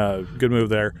 good move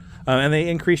there. And they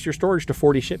increased your storage to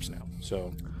 40 ships now.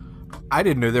 So, I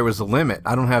didn't know there was a limit.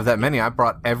 I don't have that many. I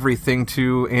brought everything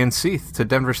to Anseath, to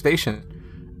Denver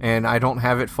Station, and I don't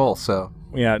have it full. So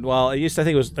yeah, well, it used to, I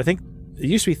think it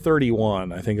used to be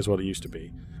 31. I think is what it used to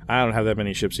be. I don't have that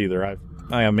many ships either.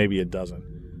 I have maybe a dozen.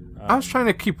 I was trying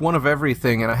to keep one of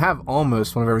everything, and I have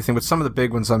almost one of everything, but some of the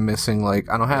big ones I'm missing. Like,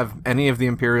 I don't have any of the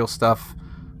Imperial stuff.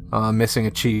 Missing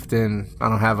a Chieftain. I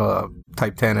don't have a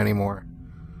Type 10 anymore.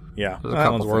 Yeah,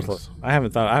 that one's worthless. I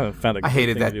haven't found a. I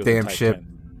hated that damn ship.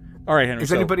 10. All right, Henry.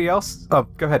 Is anybody else? Oh,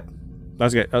 go ahead.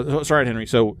 That's good. Sorry, Henry.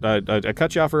 So I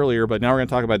cut you off earlier, but now we're going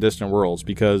to talk about Distant Worlds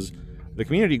because the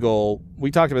community goal.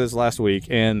 We talked about this last week,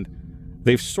 and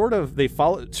they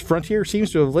followed. Frontier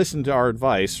seems to have listened to our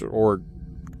advice or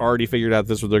already figured out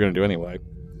this is what they're going to do anyway.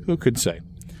 Who could say?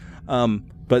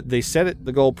 But they set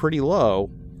the goal pretty low,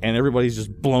 and everybody's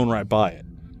just blown right by it.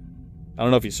 I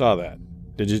don't know if you saw that.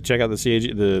 Did you check out the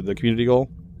CAG, the community goal?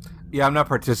 Yeah, I'm not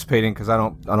participating because I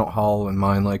don't haul in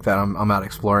mine like that. I'm out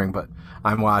exploring, but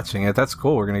I'm watching it. That's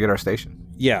cool. We're gonna get our station.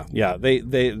 Yeah.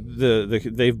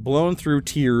 They've blown through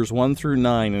tiers 1 through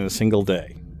 9 in a single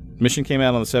day. Mission came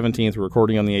out on the 17th. We're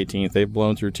recording on the 18th. They've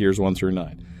blown through tiers 1 through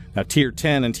 9. Now, tier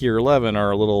 10 and tier 11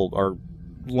 are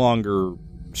longer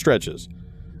stretches,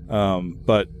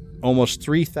 but almost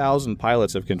 3,000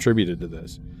 pilots have contributed to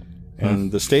this,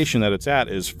 and the station that it's at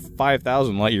is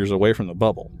 5,000 light years away from the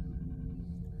bubble.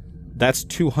 That's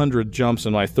 200 jumps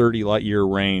in my 30 light year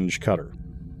range cutter.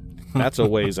 That's a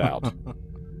ways out.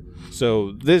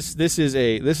 So this is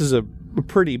a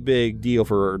pretty big deal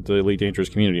for the Elite Dangerous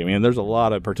community. I mean, there's a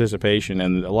lot of participation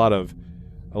and a lot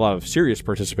of serious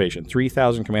participation.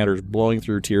 3,000 commanders blowing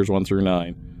through tiers 1 through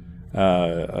 9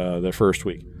 the first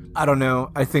week. I don't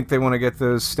know. I think they want to get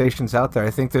those stations out there.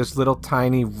 I think those little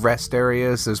tiny rest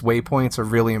areas, those waypoints, are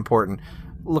really important.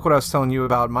 Look what I was telling you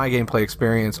about my gameplay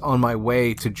experience on my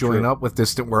way to join up with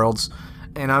Distant Worlds,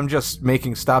 and I'm just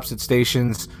making stops at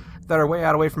stations that are way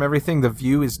out away from everything. The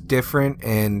view is different,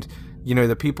 and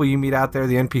the people you meet out there,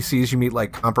 the NPCs you meet,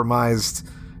 like compromised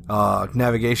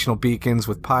navigational beacons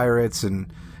with pirates,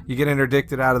 and you get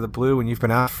interdicted out of the blue when you've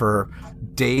been out for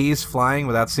days flying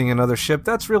without seeing another ship.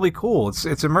 That's really cool. It's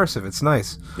immersive. It's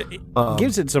nice. It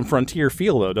gives it some frontier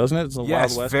feel, though, doesn't it? It's a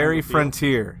yes, Wild West very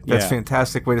frontier. That's a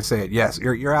fantastic way to say it. Yes,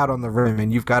 you're out on the rim,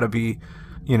 and you've got to be,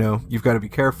 you've got to be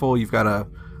careful. You've got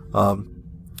to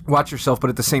watch yourself, but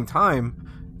at the same time,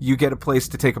 you get a place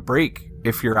to take a break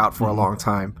if you're out for a long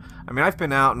time. I mean, I've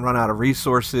been out and run out of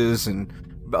resources and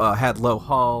had low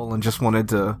hull and just wanted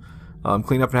to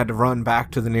clean up and had to run back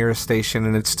to the nearest station,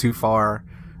 and it's too far.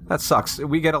 That sucks.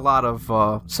 We get a lot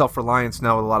of self-reliance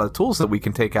now with a lot of the tools that we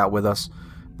can take out with us,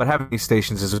 but having these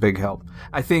stations is a big help.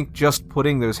 I think just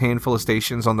putting those handful of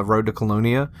stations on the road to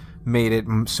Colonia made it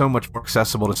so much more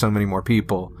accessible to so many more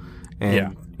people.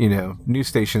 And, new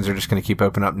stations are just going to keep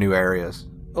opening up new areas.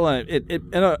 Well,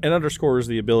 it underscores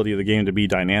the ability of the game to be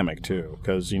dynamic too,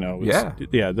 because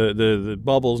the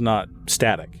bubble's not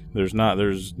static. There's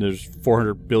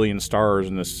 400 billion stars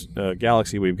in this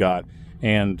galaxy we've got,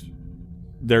 and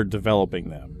they're developing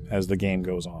them as the game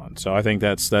goes on. So I think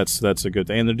that's a good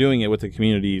thing, and they're doing it with the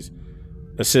community's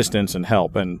assistance and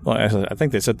help. And I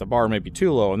think they set the bar maybe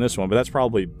too low on this one, but that's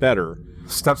probably better.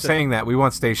 Stop saying that. We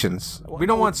want stations. We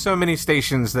don't want so many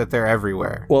stations that they're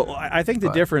everywhere. Well, I think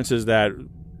the difference is that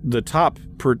the top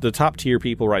tier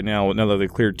people right now that they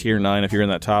cleared tier 9, if you're in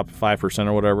that top 5%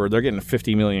 or whatever, they're getting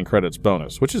 50 million credits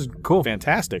bonus, which is cool,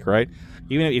 fantastic, right?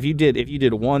 Even if you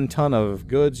did 1 ton of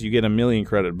goods, you get 1 million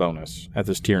credit bonus at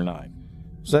this tier 9.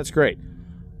 So that's great.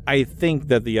 I think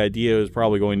that the idea is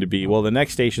probably going to be, well, the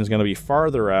next station is going to be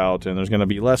farther out, and there's going to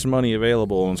be less money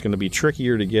available, and it's going to be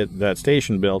trickier to get that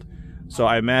station built. So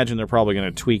I imagine they're probably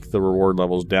going to tweak the reward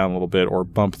levels down a little bit or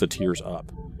bump the tiers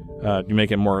up. To make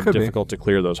it more difficult to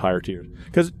clear those higher tiers.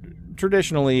 Because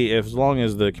traditionally, as long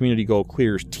as the community goal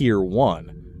clears tier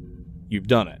 1, you've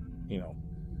done it.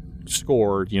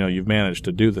 Scored, you've managed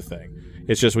to do the thing.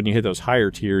 It's just when you hit those higher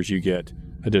tiers, you get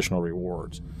additional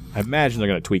rewards. I imagine they're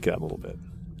going to tweak that a little bit.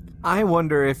 I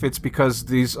wonder if it's because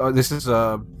this is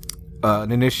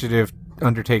an initiative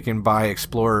undertaken by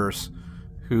explorers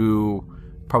who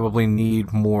probably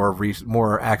need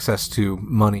more access to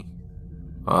money.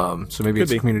 So maybe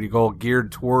it's a community goal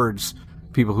geared towards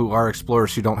people who are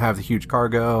explorers who don't have the huge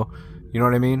cargo. You know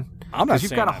what I mean? Because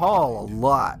you've got to haul a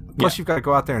lot. Plus, you've got to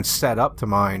go out there and set up to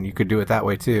mine. You could do it that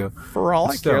way too. For all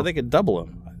I care, they could double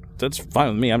them. That's fine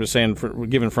with me. I'm just saying,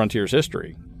 given Frontier's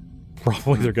history,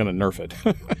 probably they're going to nerf it.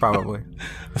 Probably.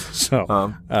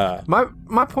 So,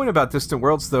 my point about Distant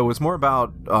Worlds though was more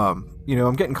about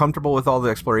I'm getting comfortable with all the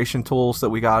exploration tools that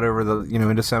we got over the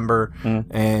in December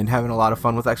and having a lot of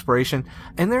fun with exploration,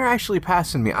 and they're actually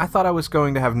passing me. I thought I was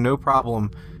going to have no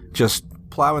problem just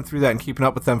plowing through that and keeping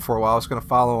up with them for a while. I was going to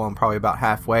follow them probably about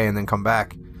halfway and then come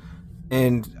back.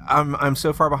 And I'm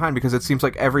so far behind because it seems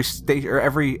like every state or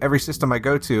every system I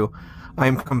go to,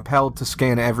 I'm compelled to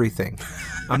scan everything.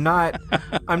 I'm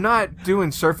not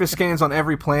doing surface scans on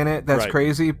every planet. That's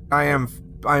crazy. I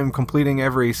am completing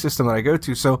every system that I go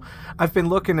to. So I've been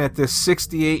looking at this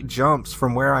 68 jumps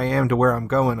from where I am to where I'm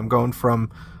going. I'm going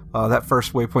from that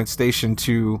first waypoint station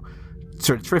to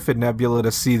Trifid Nebula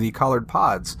to see the colored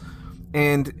pods.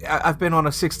 And I've been on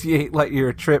a 68 light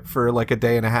year trip for like a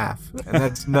day and a half, and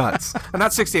that's nuts. And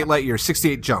not 68 light years,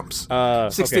 68 jumps.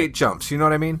 68 jumps. You know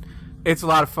what I mean? It's a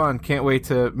lot of fun. Can't wait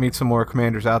to meet some more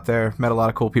commanders out there. Met a lot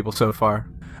of cool people so far.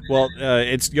 Well,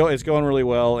 it's going really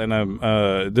well, and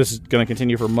this is going to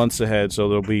continue for months ahead. So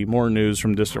there'll be more news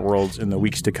from Distant Worlds in the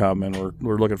weeks to come, and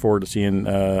we're looking forward to seeing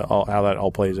how that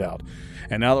all plays out.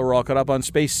 And now that we're all caught up on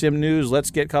space sim news,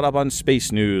 let's get caught up on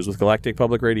space news with Galactic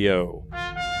Public Radio.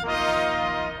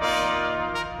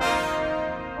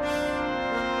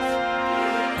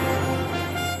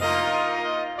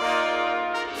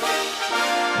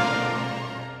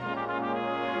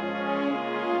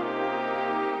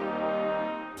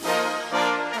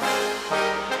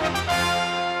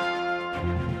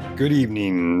 Good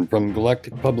evening from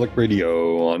Galactic Public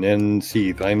Radio on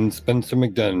NC. I'm Spencer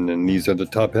McDunn, and these are the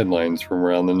top headlines from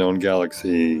around the known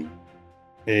galaxy.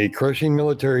 A crushing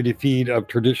military defeat of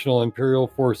traditional Imperial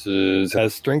forces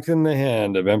has strengthened the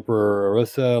hand of Emperor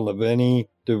Arissa Leveni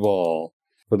Duval.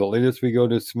 For the latest, we go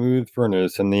to Smooth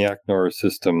Furnace and the Aknar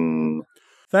system.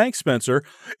 Thanks, Spencer.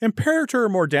 Imperator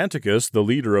Mordanticus, the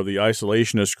leader of the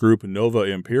isolationist group Nova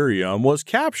Imperium, was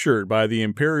captured by the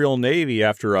Imperial Navy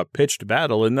after a pitched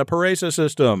battle in the Paresa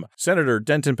system. Senator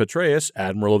Denton Petraeus,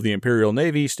 Admiral of the Imperial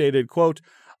Navy, stated, quote,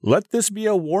 "Let this be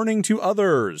a warning to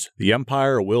others. The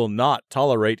Empire will not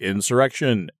tolerate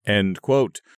insurrection," end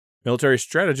quote. Military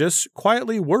strategists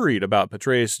quietly worried about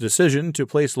Petraeus' decision to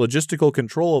place logistical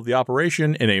control of the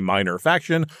operation in a minor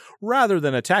faction rather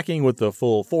than attacking with the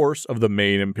full force of the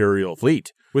main Imperial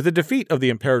fleet. With the defeat of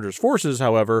the Imperator's forces,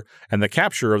 however, and the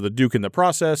capture of the Duke in the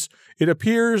process, it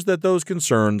appears that those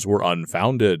concerns were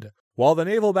unfounded. While the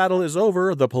naval battle is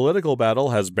over, the political battle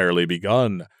has barely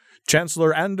begun.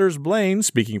 Chancellor Anders Blaine,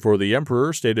 speaking for the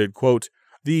Emperor, stated, quote,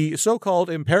 "The so-called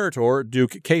Imperator,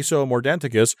 Duke Queso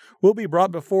Mordanticus, will be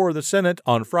brought before the Senate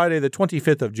on Friday the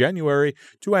 25th of January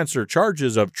to answer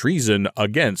charges of treason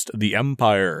against the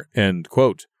Empire," end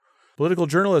quote. Political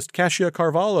journalist Cassia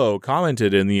Carvalho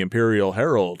commented in the Imperial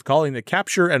Herald, calling the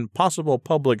capture and possible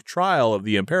public trial of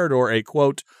the Imperator a,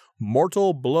 quote,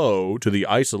 "mortal blow to the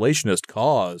isolationist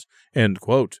cause," end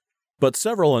quote. But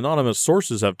several anonymous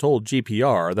sources have told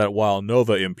GPR that while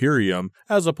Nova Imperium,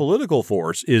 as a political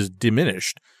force, is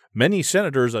diminished, many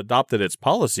senators adopted its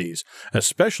policies,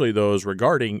 especially those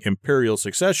regarding imperial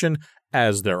succession,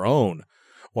 as their own.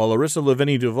 While Arissa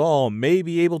Leveni Duval may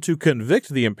be able to convict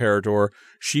the Imperator,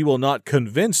 she will not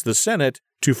convince the Senate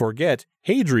to forget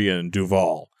Hadrian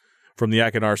Duval. From the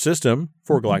Akinar system,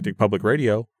 for Galactic Public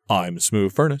Radio, I'm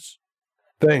Smooth Furnace.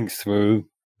 Thanks, Smooth.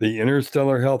 The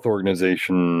Interstellar Health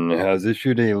Organization has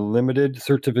issued a limited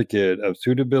certificate of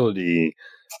suitability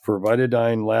for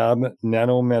Vitadyne Lab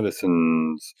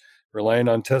nanomedicines. Relying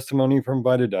on testimony from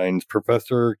Vitadyne's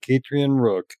Professor Catrian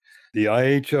Rook, the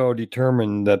IHO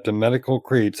determined that the medical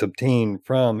crates obtained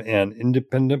from an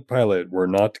independent pilot were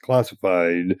not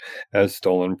classified as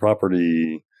stolen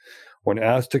property. When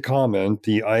asked to comment,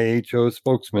 the IHO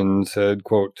spokesman said,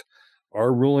 quote,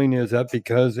 "Our ruling is that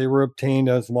because they were obtained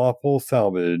as lawful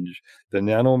salvage, the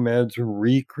nanomeds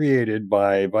recreated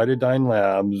by Vitadyne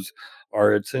Labs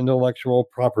are its intellectual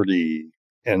property,"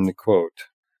 end quote.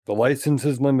 The license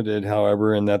is limited,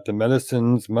 however, in that the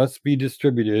medicines must be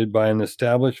distributed by an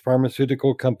established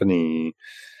pharmaceutical company.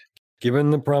 Given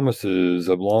the promises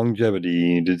of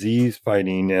longevity, disease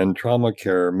fighting, and trauma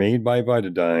care made by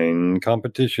Vitadyne,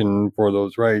 competition for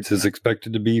those rights is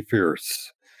expected to be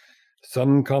fierce.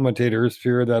 Some commentators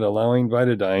fear that allowing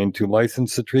Vitadyne to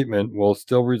license the treatment will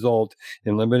still result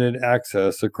in limited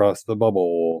access across the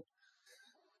bubble.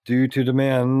 Due to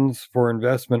demands for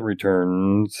investment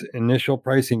returns, initial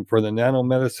pricing for the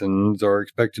nanomedicines are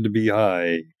expected to be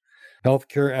high.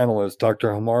 Healthcare analyst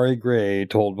Dr. Hamari Gray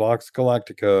told Vox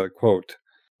Galactica, quote,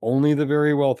 "Only the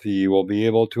very wealthy will be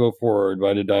able to afford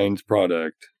Vitadyne's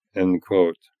product," end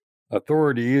quote.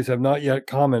 Authorities have not yet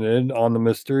commented on the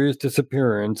mysterious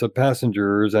disappearance of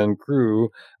passengers and crew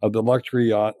of the luxury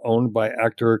yacht owned by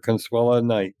actor Consuela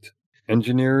Knight.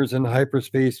 Engineers and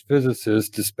hyperspace physicists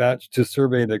dispatched to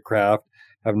survey the craft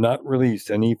have not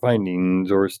released any findings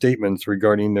or statements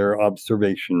regarding their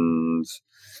observations.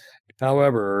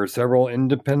 However, several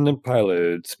independent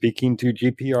pilots speaking to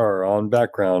GPR on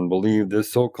background believe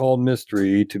this so-called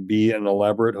mystery to be an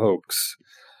elaborate hoax.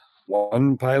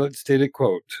 One pilot stated,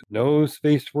 quote, "No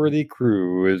space-worthy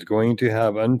crew is going to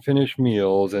have unfinished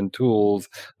meals and tools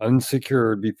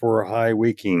unsecured before high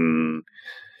waking.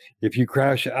 If you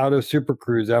crash out of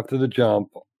Supercruise after the jump,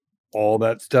 all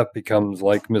that stuff becomes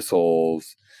like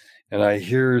missiles. And I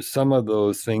hear some of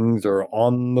those things are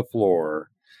on the floor.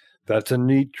 That's a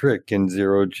neat trick in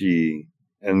zero-G,"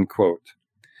 end quote.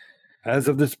 As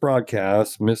of this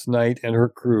broadcast, Miss Knight and her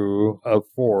crew of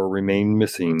 4 remain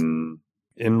missing.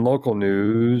 In local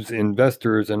news,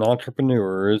 investors and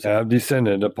entrepreneurs have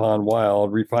descended upon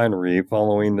Wild Refinery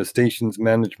following the station's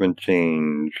management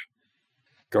change.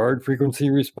 Guard Frequency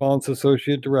Response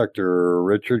Associate Director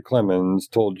Richard Clemens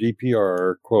told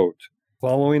GPR, quote,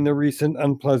 "Following the recent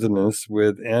unpleasantness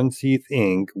with Anseath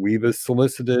Inc., we've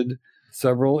solicited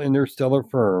several interstellar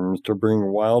firms to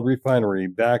bring Wild Refinery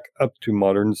back up to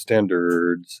modern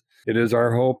standards. It is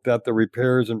our hope that the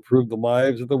repairs improve the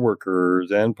lives of the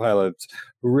workers and pilots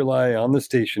who rely on the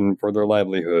station for their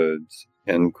livelihoods,"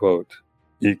 end quote.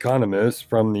 Economists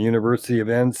from the University of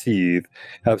Anseath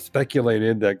have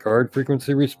speculated that Guard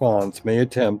Frequency Response may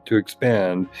attempt to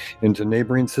expand into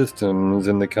neighboring systems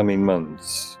in the coming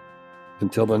months.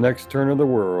 Until the next turn of the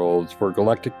worlds for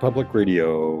Galactic Public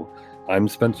Radio, I'm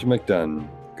Spencer McDunn.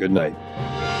 Good night.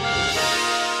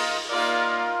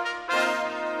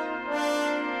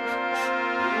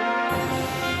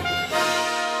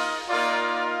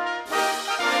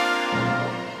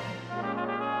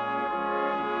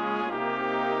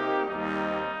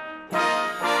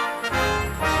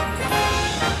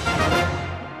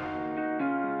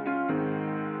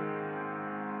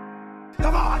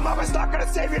 Come on, Mama's not gonna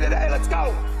save you today. Let's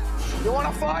go. You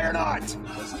wanna fly or not?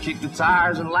 Let's kick the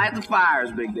tires and light the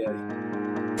fires, Big Daddy.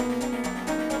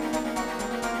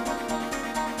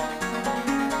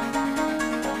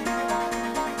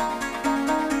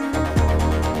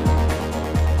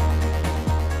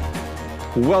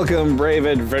 Welcome, brave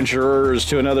adventurers,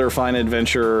 to another fine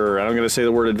adventure. I'm going to say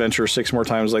the word adventure 6 more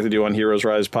times like they do on Heroes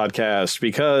Rise podcast,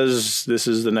 because this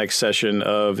is the next session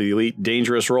of the Elite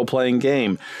Dangerous role-playing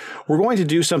game. We're going to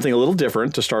do something a little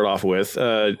different to start off with.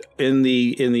 In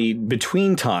the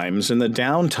between times, in the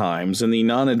down times, in the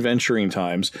non-adventuring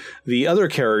times, the other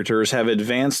characters have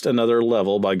advanced another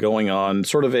level by going on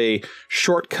sort of a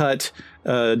shortcut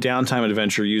downtime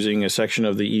adventure using a section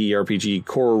of the EDRPG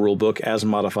core rulebook as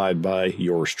modified by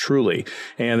yours truly,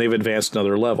 and they've advanced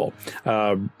another level.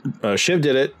 Shiv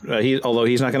did it, although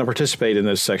he's not going to participate in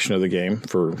this section of the game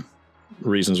for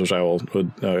reasons which I will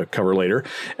cover later.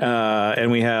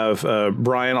 And we have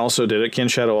Brian also did it. Ken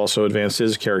Shadow also advanced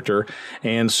his character,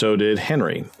 and so did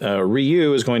Henry.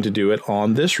 Ryu is going to do it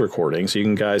on this recording, so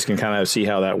you guys can kind of see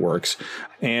how that works.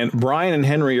 And Brian and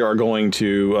Henry are going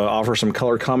to offer some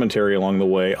color commentary along the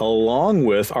way, along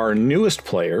with our newest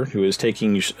player, who is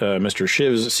taking Mr.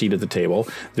 Shiv's seat at the table.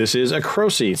 This is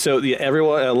Acrocy. So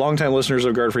everyone, longtime listeners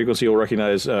of Guard Frequency will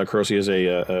recognize Acrocy as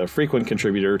a frequent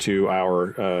contributor to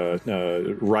our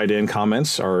write-in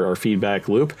comments, our feedback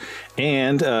loop.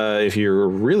 And if you're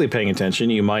really paying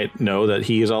attention, you might know that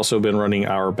he has also been running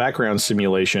our background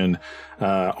simulation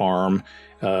arm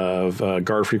of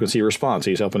Guard Frequency Response.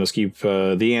 He's helping us keep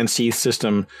the Anseath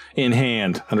system in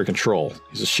hand, under control.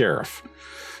 He's a sheriff.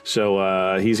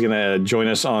 So he's going to join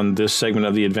us on this segment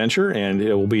of the adventure, and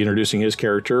we'll be introducing his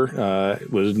character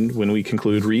when we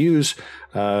conclude Ryu's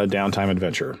downtime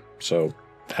adventure. So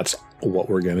that's what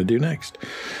we're going to do next.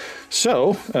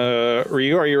 So,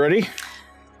 Ryu, are you ready?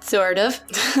 Sort of.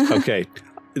 Okay.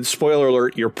 Spoiler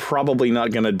alert, you're probably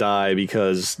not going to die,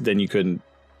 because then you couldn't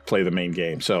play the main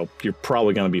game. So you're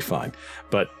probably going to be fine.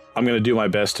 But I'm going to do my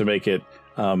best to make it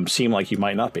seem like you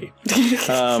might not be.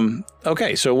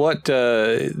 Okay, so what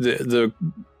your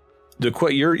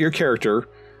character,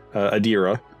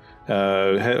 Adira,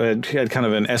 had kind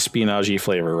of an espionage-y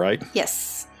flavor, right?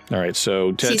 Yes. All right,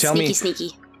 so tell me.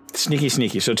 Sneaky.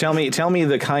 Sneaky. So tell me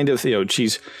the kind of,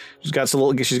 she's got a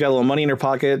little money in her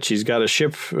pocket. She's got a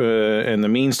ship and the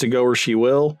means to go where she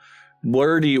will.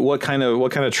 What kind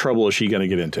of trouble is she going to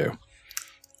get into?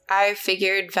 I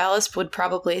figured Valis would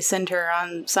probably send her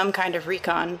on some kind of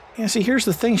recon. Yeah, see, here's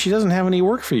the thing. She doesn't have any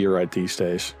work for you right these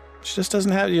days. She just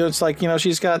doesn't have, it's like,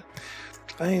 she's got,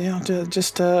 part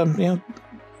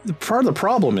of the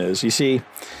problem is, you see,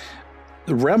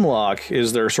 Remlock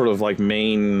is their sort of like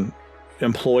main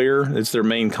employer. It's their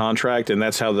main contract, and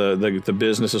that's how the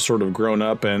business has sort of grown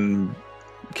up and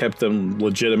kept them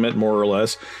legitimate, more or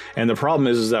less. And the problem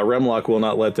is that Remlock will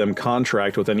not let them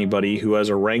contract with anybody who has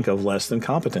a rank of less than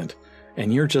competent.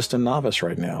 And you're just a novice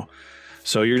right now.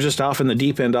 So you're just off in the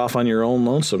deep end, off on your own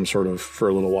lonesome sort of for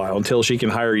a little while, until she can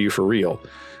hire you for real.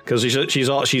 Because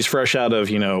she's fresh out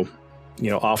of,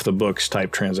 off the books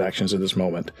type transactions at this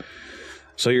moment.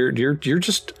 So you're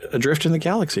just adrift in the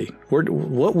galaxy. What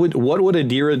would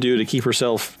Adira do to keep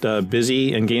herself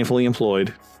busy and gainfully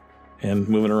employed and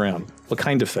moving around? What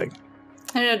kind of thing?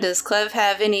 I don't know, does Clev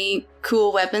have any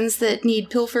cool weapons that need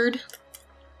pilfered?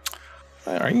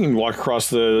 All right, you can walk across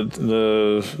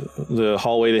the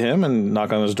hallway to him and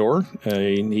knock on his door.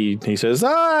 He says,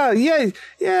 yeah,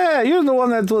 you're the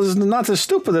one that was not as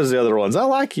stupid as the other ones. I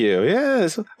like you,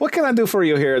 yes. What can I do for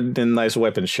you here in the nice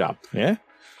weapons shop, yeah?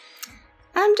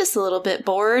 I'm just a little bit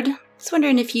bored. Just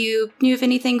wondering if you knew of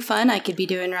anything fun I could be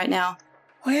doing right now.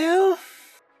 Well,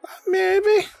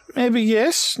 Maybe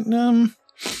yes.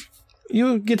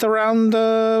 You get around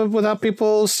without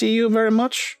people see you very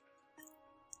much?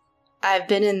 I've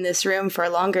been in this room for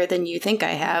longer than you think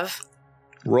I have.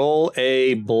 Roll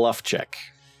a bluff check.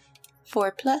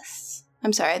 4 plus?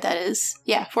 I'm sorry, that is...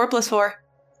 Yeah, 4 plus 4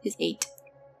 is 8.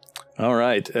 All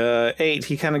right, 8.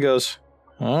 He kind of goes,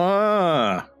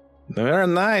 very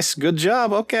nice. Good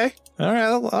job. Okay. All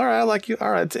right, I like you.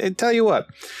 All right, tell you what.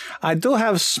 I do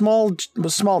have small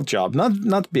job.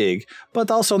 Not big, but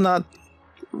also not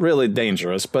really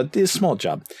dangerous, but it's small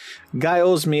job. Guy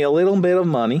owes me a little bit of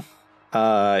money.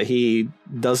 He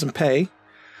doesn't pay,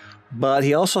 but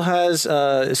he also has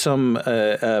some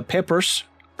papers,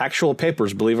 actual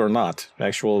papers, believe it or not,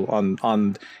 actual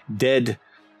on dead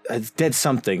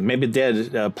something, maybe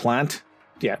dead plant.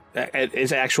 Yeah,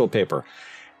 it's actual paper,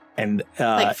 and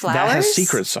like flowers? That has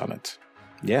secrets on it.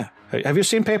 Yeah, have you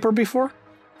seen paper before?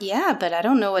 Yeah, but I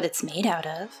don't know what it's made out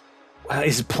of. Well,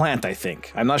 it's a plant, I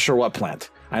think. I'm not sure what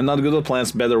plant. I'm not good with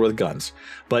plants, better with guns.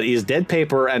 But it's dead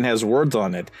paper and has words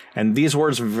on it. And these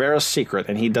words are very secret,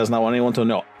 and he does not want anyone to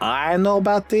know. I know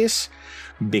about this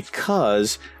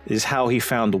because this is how he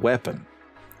found the weapon.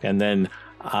 And then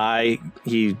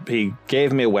he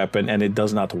gave me a weapon, and it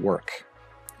does not work.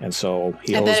 And so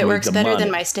he owes me the money. I bet it works better than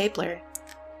my stapler.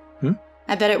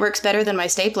 I bet it works better than my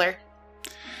stapler.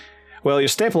 Well, your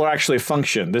stapler actually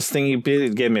functioned. This thing he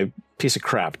gave me a piece of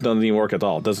crap. Doesn't even work at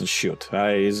all. Doesn't shoot.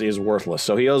 He's worthless.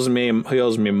 So he owes me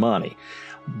money,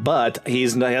 but he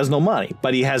has no money.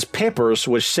 But he has papers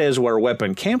which says where a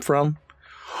weapon came from,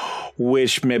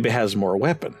 which maybe has more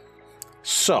weapon.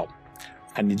 So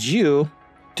I need you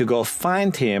to go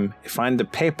find him, find the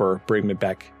paper, bring me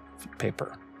back the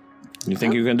paper. You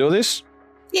think you can do this?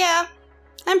 Yeah,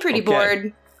 I'm pretty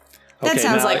bored. That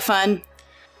sounds like fun.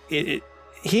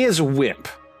 He is a wimp.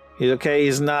 He's okay.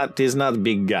 He's not a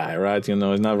big guy, right? You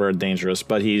know, he's not very dangerous,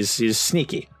 but he's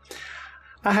sneaky.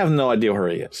 I have no idea where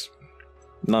he is.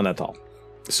 None at all.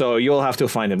 So you'll have to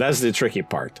find him. That's the tricky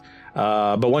part.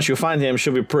 But once you find him, it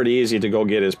should be pretty easy to go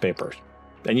get his papers.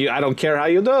 And I don't care how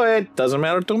you do it. Doesn't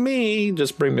matter to me.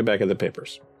 Just bring me back the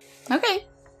papers. Okay.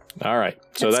 All right.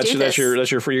 So Let's that's your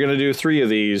you're going to do three of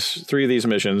these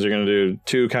missions. You're going to do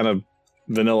 2 kind of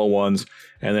vanilla ones,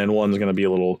 and then one's going to be a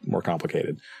little more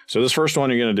complicated. So this first one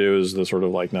you're going to do is the sort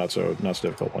of like not so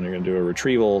difficult one. You're going to do a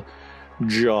retrieval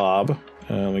job.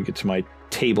 Let me get to my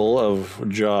table of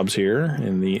jobs here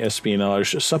in the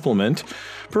espionage supplement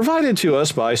provided to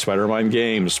us by Spider-Mind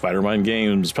Games. Spider-Mind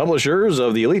Games, publishers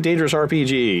of the Elite Dangerous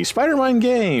RPG. Spider-Mind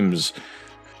Games.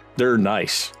 They're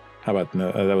nice. How about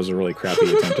that was a really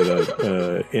crappy attempt at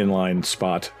a inline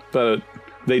spot. But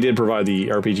they did provide the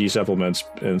RPG supplements,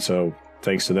 and so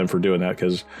thanks to them for doing that,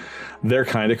 because they're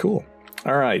kind of cool.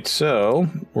 All right, so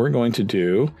we're going to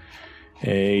do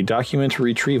a document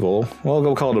retrieval. Well,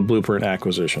 we'll call it a blueprint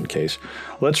acquisition case.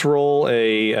 Let's roll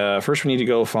first we need to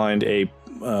go find we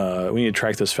need to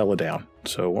track this fella down.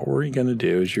 So what we're going to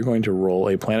do is you're going to roll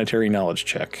a planetary knowledge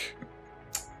check.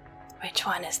 Which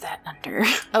one is that under?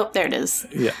 Oh, there it is.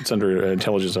 Yeah, it's under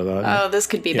intelligence, I thought. Oh, this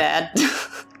could be bad.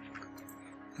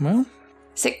 Well?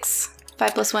 6.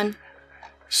 5 plus 1.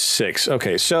 6.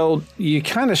 Okay, so you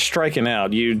kind of striking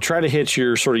out. You try to hit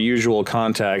your sort of usual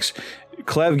contacts.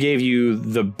 Clev gave you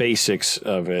the basics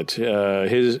of it.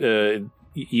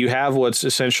 You have what's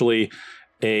essentially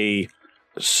a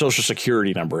social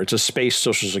security number. It's a space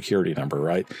social security number,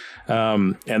 right?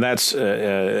 And that's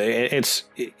it's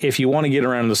if you want to get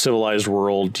around in the civilized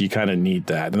world, you kind of need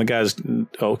that. And the guy's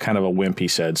kind of a wimp, he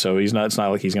said. So it's not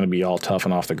like he's going to be all tough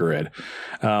and off the grid.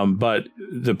 But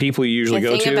the people you usually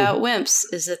go to. The thing about wimps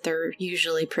is that they're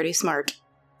usually pretty smart.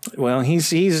 Well,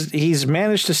 he's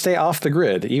managed to stay off the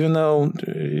grid, even though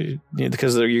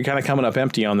because you're kind of coming up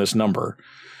empty on this number.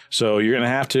 So you're going to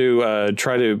have to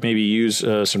try to maybe use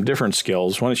some different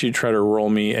skills. Why don't you try to roll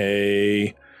me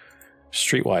a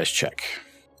streetwise check?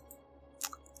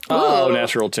 Oh,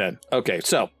 natural 10. Okay,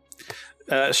 so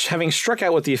having struck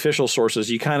out with the official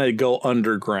sources, you kind of go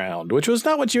underground, which was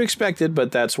not what you expected,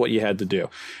 but that's what you had to do.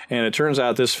 And it turns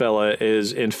out this fella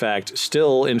is, in fact,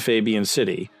 still in Fabian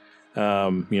City.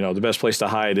 The best place to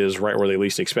hide is right where they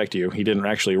least expect you. He didn't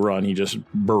actually run, he just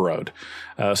burrowed.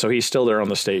 So he's still there on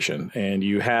the station, and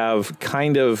you have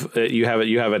you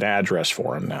have an address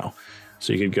for him now.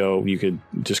 So you could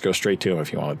just go straight to him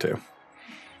if you wanted to.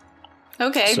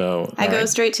 Okay. So I go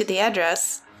straight to the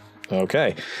address.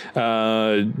 Okay.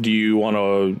 What do you want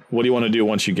to do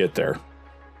once you get there?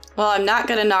 Well, I'm not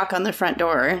going to knock on the front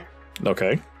door.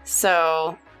 Okay.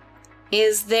 So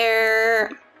is there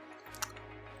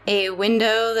a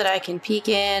window that I can peek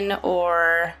in,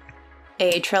 or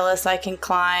a trellis I can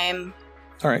climb,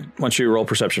 All right. Why don't you roll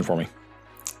perception for me?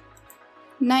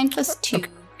 9 plus 2. Okay.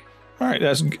 All right.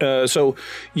 That's so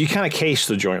you kind of case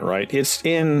the joint, right? It's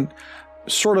in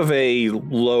sort of a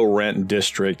low rent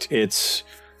district. It's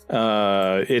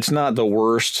not the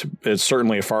worst. It's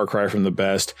certainly a far cry from the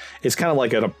best. It's kind of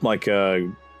like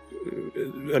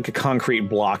a concrete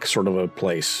block sort of a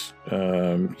place.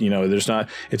 There's not.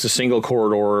 It's a single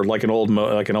corridor, like an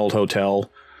old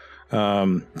hotel.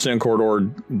 Single corridor,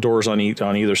 doors on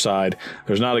either side.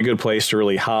 There's not a good place to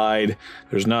really hide.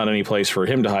 There's not any place for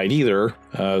him to hide either.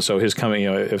 So his coming,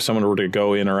 if someone were to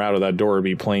go in or out of that door, it'd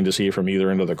be plain to see from either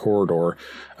end of the corridor.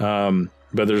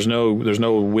 But there's no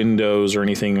windows or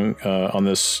anything on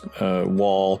this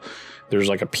wall. There's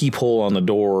like a peephole on the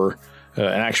door, an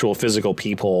actual physical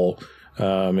peephole.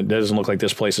 It doesn't look like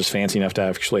this place is fancy enough to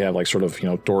actually have like sort of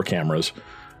door cameras.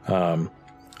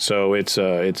 So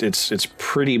it's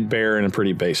pretty bare and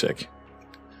pretty basic.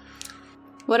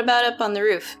 What about up on the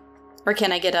roof? Or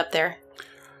can I get up there?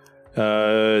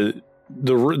 The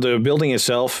building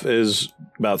itself is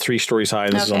about 3 stories high,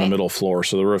 and this is on the middle floor,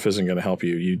 so the roof isn't going to help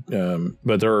you.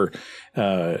 But there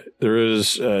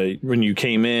is when you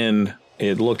came in,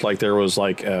 it looked like there was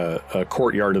like a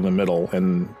courtyard in the middle,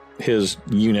 and his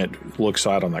unit looks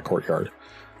out on that courtyard.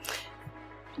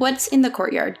 What's in the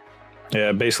courtyard?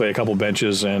 Yeah, basically a couple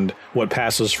benches and what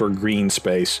passes for green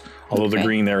space, although the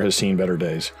green there has seen better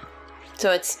days.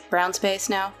 So it's brown space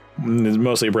now? It's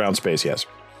mostly brown space, yes.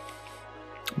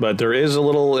 But there is a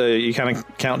little, you kind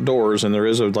of count doors, and there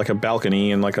is like a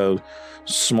balcony and like a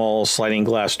small sliding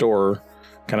glass door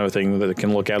kind of a thing that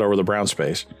can look out over the brown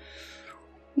space.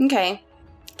 Okay.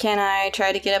 Can I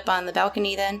try to get up on the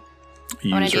balcony then?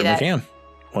 You certainly can. Why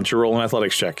don't you roll an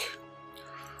athletics check?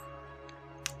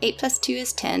 8 plus 2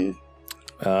 is 10.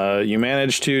 You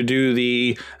managed to do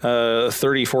the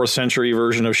 34th century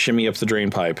version of shimmy up the drain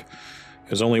pipe.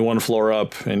 There's only 1 floor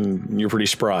up, and you're pretty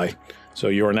spry. So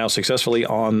you are now successfully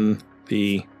on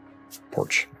the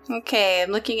porch. Okay,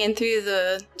 I'm looking in through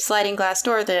the sliding glass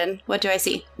door then. What do I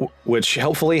see? Which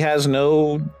helpfully has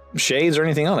no shades or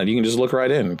anything on it. You can just look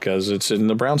right in because it's in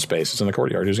the brown space. It's in the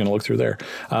courtyard. Who's going to look through there?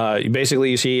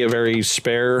 You see a very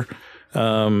spare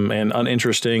and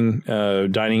uninteresting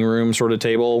dining room sort of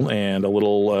table and a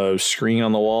little screen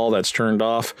on the wall that's turned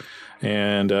off,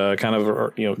 and kind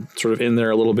of sort of in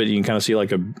there a little bit you can kind of see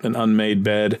like an unmade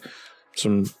bed,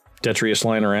 some detritus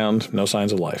lying around, no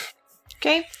signs of life.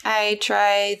 Okay, I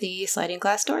try the sliding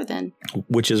glass door then.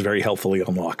 Which is very helpfully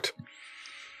unlocked.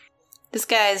 This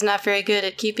guy is not very good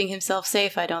at keeping himself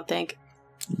safe, I don't think.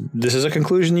 This is a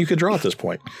conclusion you could draw at this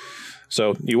point.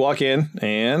 So you walk in,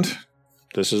 and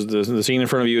this is the scene in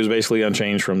front of you is basically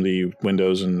unchanged from the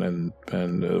windows and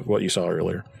what you saw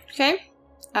earlier. Okay.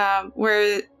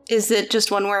 Where is it? Just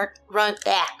one room?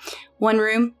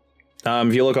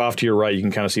 If you look off to your right, you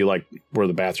can kind of see like where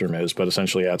the bathroom is, but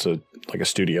essentially that's like a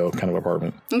studio kind of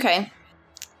apartment. Okay.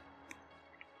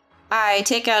 I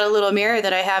take out a little mirror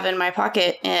that I have in my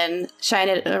pocket and shine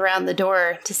it around the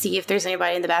door to see if there's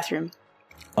anybody in the bathroom.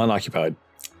 Unoccupied.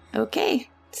 Okay.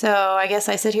 So I guess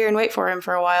I sit here and wait for him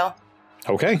for a while.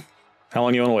 Okay. How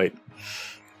long do you want to wait?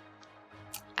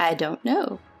 I don't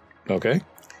know. Okay.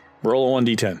 Roll a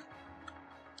 1d10.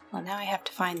 Well, now I have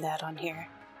to find that on here.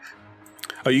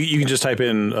 Oh, you can just type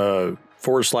in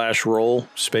 /roll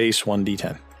space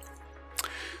 1d10.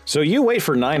 So you wait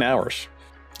for 9 hours.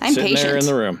 I'm sitting patient. There in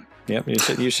the room. Yep,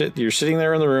 you're sitting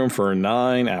there in the room for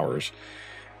 9 hours.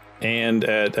 And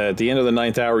at the end of the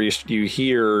 9th hour, you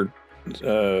hear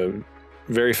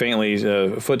very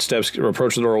faintly footsteps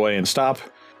approach the doorway and stop.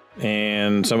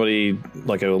 And somebody,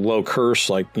 like a low curse,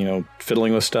 like,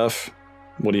 fiddling with stuff.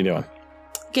 What are you doing?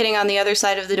 Getting on the other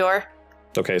side of the door.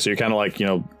 Okay, so you're kind of like,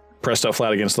 pressed up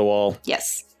flat against the wall.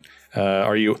 Yes.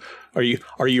 Are you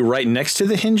right next to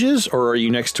the hinges, or are you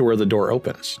next to where the door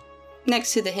opens?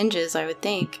 Next to the hinges, I would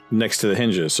think. Next to the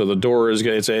hinges. So the door is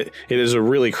it is a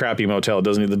really crappy motel.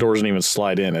 The door doesn't even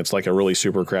slide in. It's like a really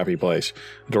super crappy place.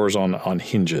 The door's on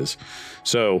hinges.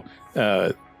 So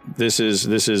this is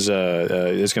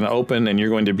it's going to open, and you're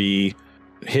going to be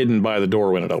hidden by the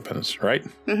door when it opens, right?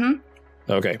 Mm-hmm.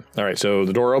 Okay. All right. So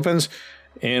the door opens,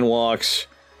 and walks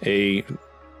a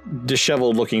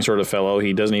disheveled looking sort of fellow.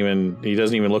 He doesn't even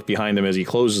look behind him as he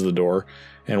closes the door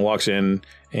and walks in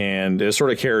and is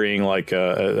sort of carrying like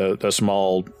a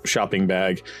small shopping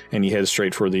bag, and he heads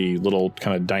straight for the little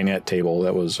kind of dinette table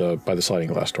that was by the sliding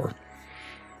glass door.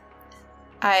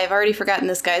 I've already forgotten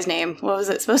this guy's name. What was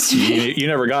it supposed to be? You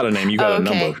never got a name. You got a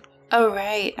number. Oh,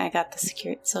 right. I got the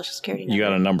social security number. You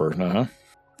got a number. Uh-huh.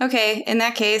 Okay, in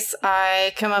that case,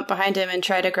 I come up behind him and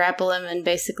try to grapple him and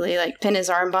basically like pin his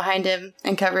arm behind him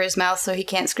and cover his mouth so he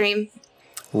can't scream.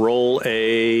 Roll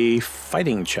a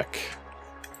fighting check.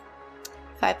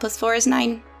 5 + 4 is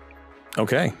 9.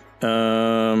 Okay.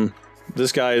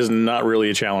 This guy is not really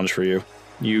a challenge for you.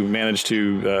 You managed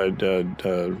to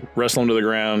wrestle him to the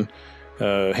ground,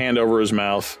 hand over his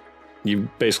mouth. You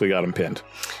basically got him pinned.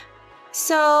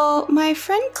 So, my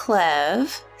friend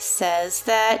Clev says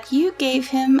that you gave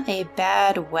him a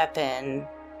bad weapon.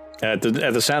 At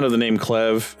the sound of the name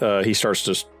Clev, he starts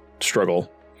to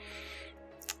struggle.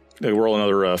 Roll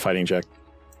another fighting check.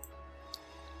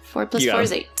 4 + 4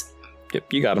 is 8.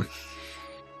 Yep, you got him.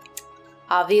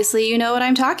 Obviously, you know what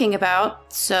I'm talking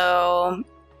about, so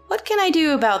what can I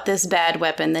do about this bad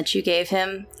weapon that you gave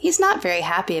him? He's not very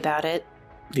happy about it.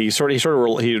 He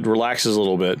relaxes a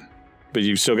little bit, but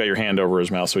you've still got your hand over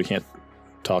his mouth, so he can't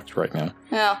talk right now.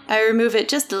 Well, I remove it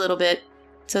just a little bit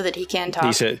so that he can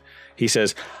talk. He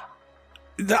says,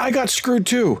 I got screwed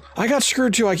too. I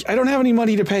don't have any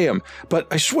money to pay him, but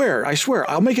I swear,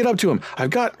 I'll make it up to him. I've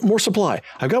got more supply,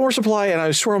 and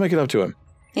I swear I'll make it up to him.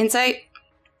 Insight?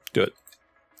 Do it.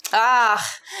 Ah.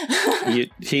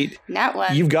 Not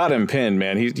one. You've got him pinned,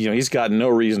 man. He's got no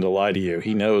reason to lie to you.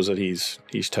 He knows that he's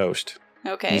toast.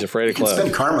 Okay. He's afraid of Clev. You can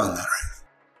spend karma on that, right?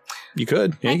 You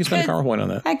could. Yeah, you can spend a karma point on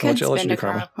that. I could spend a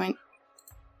karma point.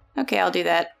 Okay, I'll do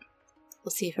that.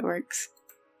 We'll see if it works.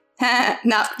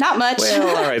 Not much.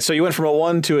 Well, all right. So you went from a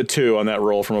 1 to a 2 on that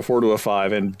roll, from a 4 to a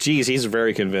 5, and geez, he's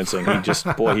very convincing.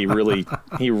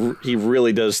 He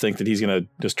really does think that he's going to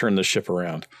just turn this ship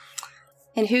around.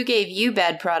 And who gave you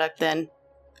bad product then?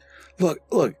 Look,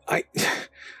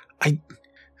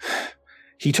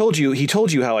 he told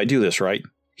you how I do this, right?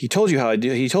 He told you I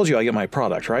get my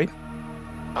product, right?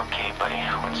 Okay, buddy,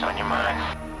 what's on your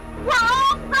mind? We're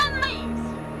all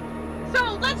friendlies!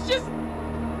 So let's just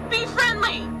be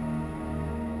friendly!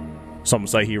 Some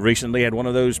say he recently had one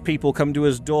of those people come to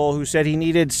his door who said he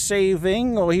needed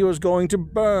saving or he was going to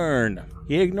burn.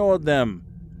 He ignored them.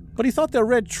 But he thought the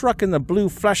red truck and the blue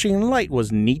flashing light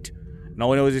was neat. And all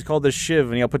we know is he's called the Shiv,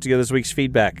 and he'll put together this week's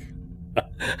feedback.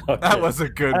 Okay. That was a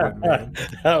good one, man.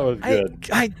 That was good.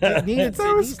 It needs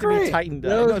to be tightened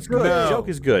up. No, it's good. The joke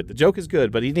is good. The joke is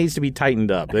good, but it needs to be tightened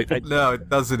up. No, it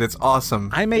doesn't. It's awesome.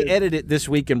 I may edit it this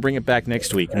week and bring it back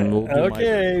next week. And we'll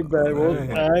okay, but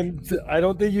I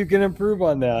don't think you can improve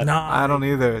on that. No, I don't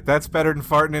either. That's better than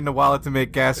farting in the wallet to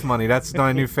make gas money. That's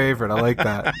my new favorite. I like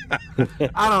that.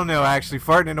 I don't know, actually.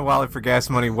 Farting in the wallet for gas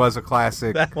money was a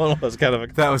classic. That one was kind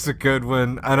of That was a good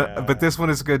one. But this one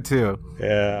is good, too.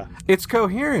 Yeah. It's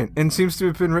coherent and seems to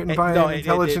have been written by an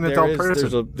intelligent adult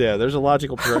person. There's a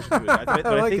logical progression to it. But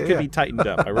I think it could be tightened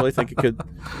up. I really think it could.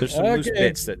 There's some loose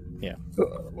bits that,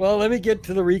 Well, let me get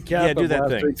to the recap do of that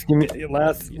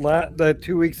last week's the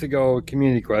 2 weeks ago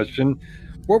community question.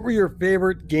 What were your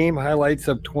favorite game highlights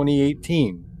of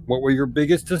 2018? What were your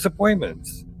biggest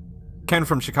disappointments? Ken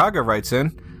from Chicago writes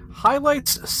in,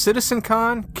 highlights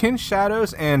CitizenCon, Kin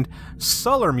Shadows, and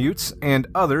Suller Mutes and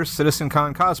other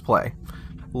CitizenCon cosplay.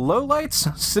 Lowlights,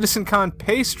 CitizenCon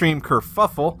Paystream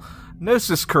kerfuffle,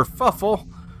 Gnosis kerfuffle,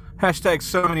 hashtag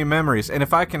so many memories, and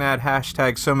if I can add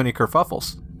hashtag so many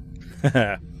kerfuffles.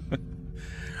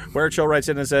 Werchill writes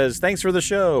in and says, thanks for the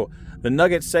show. The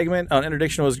Nugget segment on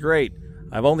interdiction was great.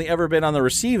 I've only ever been on the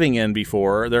receiving end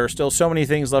before. There are still so many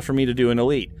things left for me to do in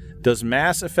Elite. Does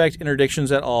mass affect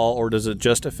interdictions at all, or does it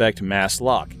just affect mass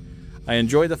lock? I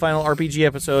enjoyed the final RPG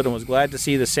episode and was glad to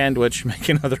see the sandwich make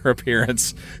another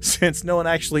appearance. Since no one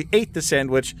actually ate the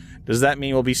sandwich, does that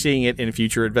mean we'll be seeing it in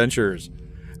future adventures?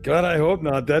 God, I hope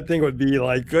not. That thing would be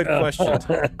like... Good question.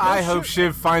 I hope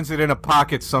Shiv finds it in a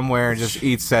pocket somewhere and just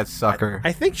eats that sucker.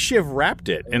 I think Shiv wrapped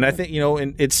it, and I think,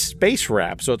 it's space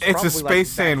wrap, so it's a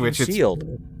space sandwich. Sealed.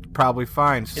 It's probably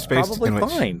fine. It's probably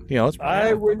fine.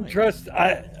 I wouldn't trust...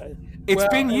 It's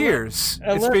been years.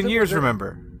 It's been years,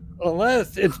 remember.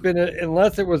 Unless it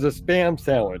was a Spam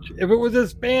sandwich. If it was a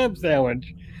Spam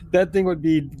sandwich, that thing would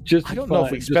be just I don't know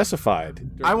if we specified.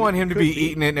 I want him to be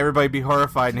eating it and everybody be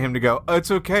horrified, and him to go, oh, it's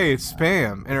okay, it's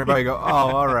Spam. And everybody go, oh,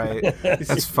 all right.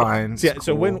 That's fine. Yeah, cool.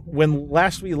 So when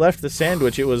last we left the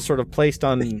sandwich, it was sort of placed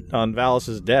on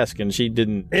Valis's desk, and she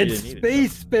didn't It's eat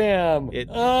space Spam. It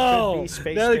could be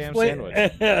space Spam sandwich.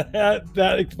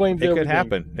 That explains it. Everything. Could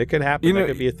happen. It could happen. That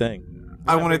could be a thing.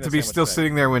 I want it to be still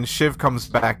sitting there when Shiv comes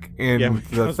back in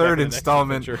the third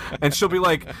installment, and she'll be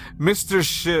like, Mr.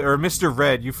 Shiv or Mr.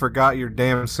 Red, you forgot your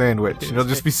damn sandwich. And it'll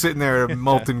just be sitting there in a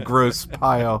molten, gross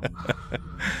pile.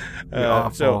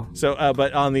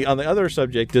 But on the other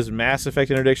subject, does mass affect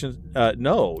interdictions?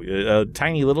 No, a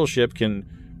tiny little ship can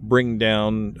bring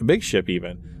down a big ship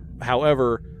even.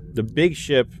 However, the big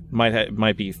ship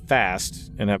might be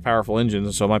fast and have powerful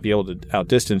engines, so it might be able to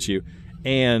outdistance you.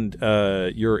 and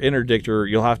your interdictor,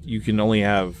 you can only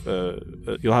have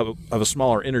you'll have a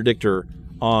smaller interdictor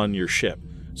on your ship.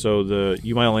 So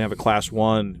you might only have a class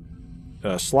 1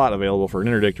 slot available for an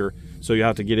interdictor, so you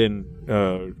have to get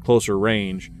in closer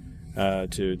range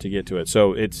to get to it.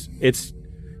 So it's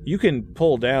you can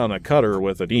pull down a cutter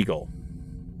with an Eagle.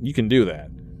 You can do that,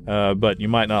 but you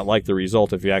might not like the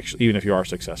result even if you are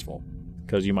successful,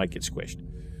 because you might get squished.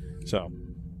 So,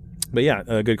 but yeah,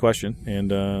 good question,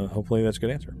 and hopefully that's a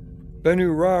good answer.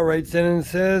 Benu Ra writes in and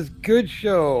says, "Good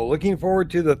show. Looking forward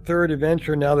to the third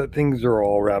adventure now that things are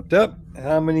all wrapped up.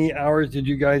 How many hours did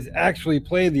you guys actually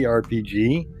play the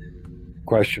RPG? ?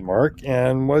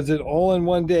 And was it all in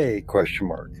one day ?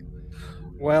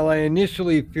 While I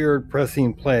initially feared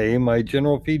pressing play, my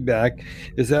general feedback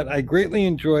is that I greatly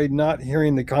enjoyed not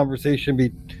hearing the conversation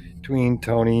between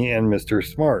Tony and Mr.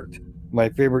 Smart. My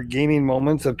favorite gaming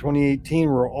moments of 2018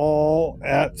 were all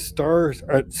at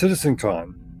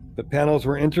CitizenCon. The panels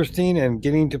were interesting, and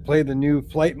getting to play the new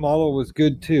flight model was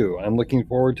good too. I'm looking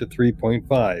forward to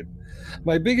 3.5.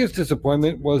 My biggest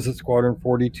disappointment was the Squadron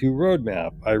 42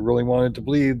 roadmap. I really wanted to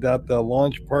believe that the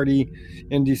launch party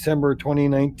in December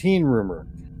 2019 rumor.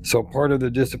 So part of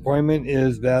the disappointment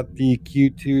is that the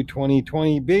Q2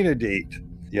 2020 beta date.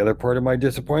 The other part of my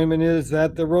disappointment is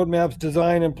that the roadmap's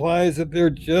design implies that they're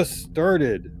just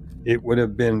started. It would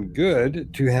have been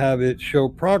good to have it show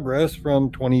progress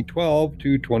from 2012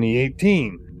 to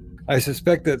 2018. I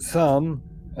suspect that some,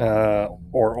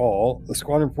 or all, the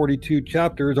Squadron 42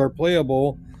 chapters are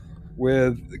playable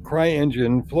with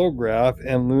CryEngine, FlowGraph,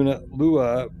 and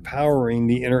Lua powering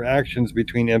the interactions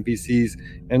between NPCs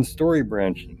and story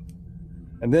branching.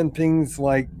 And then things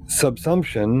like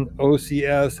subsumption,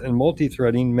 OCS, and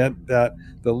multi-threading meant that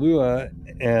the Lua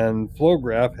and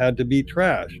FlowGraph had to be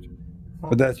trashed.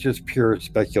 But that's just pure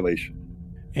speculation.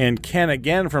 And Ken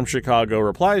again from Chicago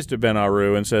replies to Ben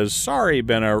Aru and says, "Sorry,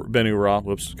 Benu Ra."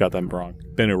 Whoops, got that wrong.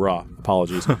 Benu Ra.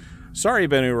 Apologies. "Sorry,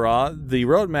 Benu Ra. The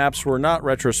roadmaps were not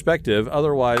retrospective.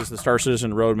 Otherwise, the Star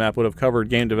Citizen roadmap would have covered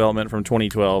game development from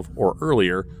 2012 or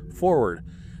earlier forward.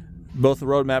 Both the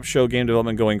roadmaps show game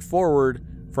development going forward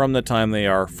from the time they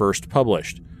are first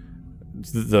published."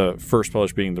 The first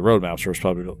published being the roadmaps first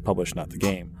published, not the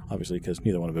game, obviously, because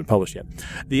neither one have been published yet.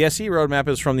 The SE roadmap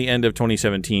is from the end of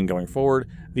 2017 going forward.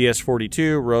 The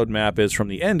S42 roadmap is from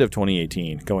the end of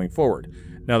 2018 going forward.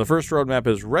 Now, the first roadmap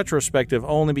is retrospective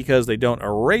only because they don't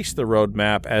erase the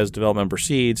roadmap as development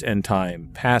proceeds and time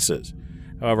passes.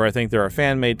 However, I think there are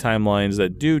fan-made timelines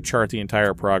that do chart the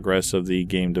entire progress of the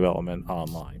game development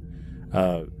online.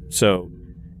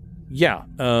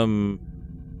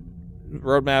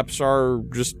 Roadmaps are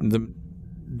just the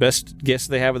best guess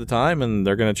they have at the time, and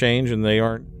they're going to change, and they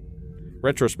aren't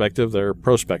retrospective, they're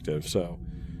prospective. So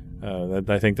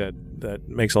I think that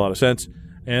makes a lot of sense.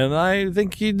 And I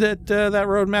think that that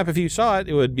roadmap, if you saw it,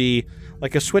 it would be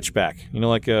like a switchback,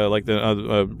 like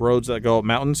the roads that go up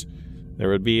mountains. There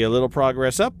would be a little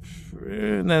progress up,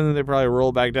 and then they probably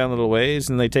roll back down a little ways,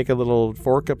 and they take a little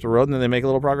fork up the road, and then they make a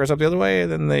little progress up the other way,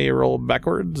 and then they roll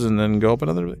backwards, and then go up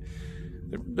another way.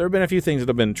 There have been a few things that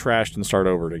have been trashed and started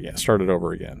over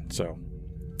again. So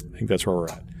I think that's where we're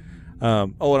at.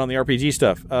 And on the RPG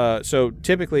stuff. So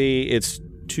typically it's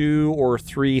 2 or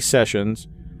 3 sessions,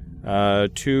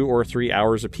 2 or 3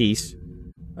 hours apiece.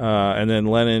 And then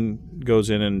Lennon goes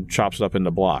in and chops it up into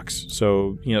blocks.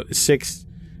 So, 6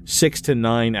 to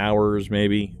 9 hours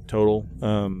maybe total,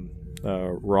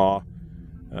 raw.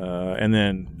 And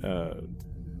then,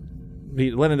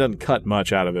 Lennon doesn't cut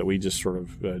much out of it. We just sort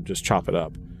of just chop it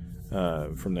up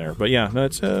from there. But yeah, no,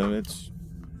 it's I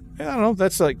don't know.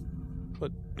 That's like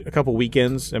a couple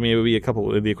weekends. I mean, it would be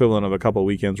the equivalent of a couple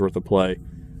weekends worth of play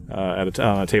on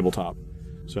a tabletop.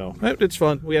 So it's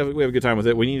fun. We have a good time with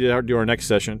it. We need to do our next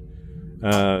session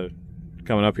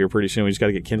coming up here pretty soon. We just got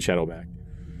to get Ken Shadow back.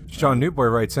 Sean Newboy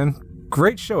writes in,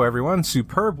 "Great show, everyone.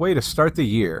 Superb way to start the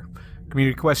year.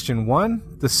 Community question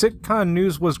 1, the SitCon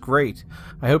news was great.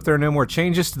 I hope there are no more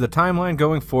changes to the timeline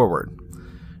going forward.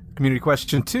 Community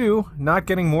question 2, not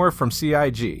getting more from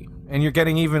CIG. And you're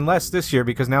getting even less this year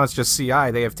because now it's just CI.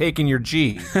 They have taken your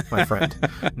G, my friend.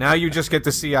 Now you just get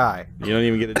the CI. You don't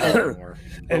even get a G anymore.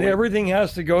 And everything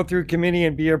has to go through committee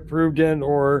and be approved in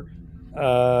or,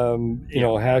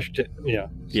 hashed. Yeah.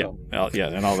 So. Yeah,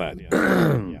 and all that.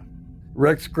 Yeah.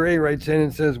 Rex Gray writes in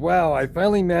and says, "Wow, I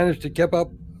finally managed to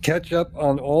catch up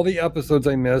on all the episodes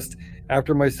I missed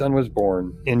after my son was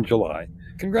born in July.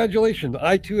 Congratulations.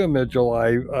 I too am a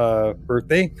July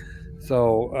birthday.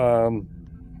 So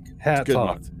hats off.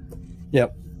 Month.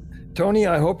 Yep. Tony,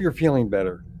 I hope you're feeling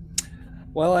better.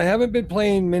 While I haven't been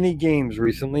playing many games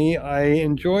recently, I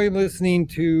enjoy listening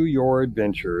to your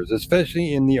adventures,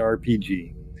 especially in the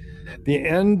RPG. The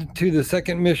end to the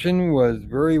second mission was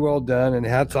very well done, and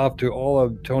hats off to all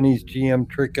of Tony's GM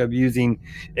trick of using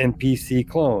NPC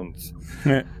clones.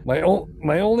 My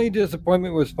only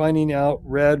disappointment was finding out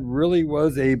Red really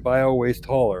was a bio-waste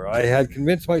hauler. I had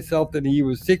convinced myself that he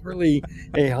was secretly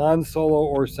a Han Solo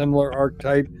or similar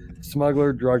archetype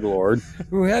smuggler drug lord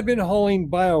who had been hauling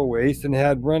bio-waste and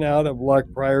had run out of luck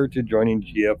prior to joining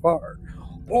GFR.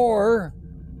 Or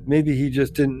maybe he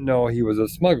just didn't know he was a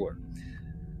smuggler.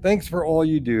 Thanks for all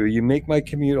you do. You make my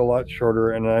commute a lot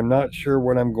shorter, and I'm not sure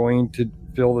what I'm going to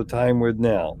fill the time with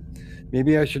now.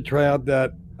 Maybe I should try out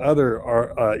that other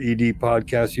ED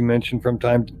podcast you mentioned from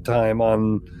time to time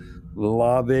on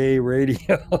Lave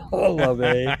Radio.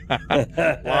 Lave.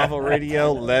 Lava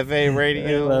Radio, Leve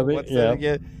Radio. What's that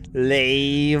again?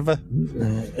 Lave.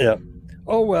 Yeah.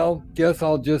 Oh, well, guess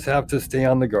I'll just have to stay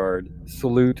on the guard.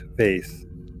 Salute face.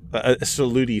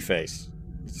 Salutey face.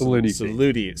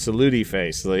 Salutey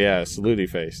face. Yeah, salutey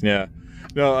face. Yeah.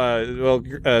 No.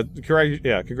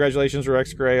 Congratulations,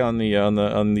 Rex Gray, on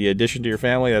the addition to your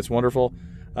family. That's wonderful.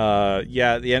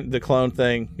 The clone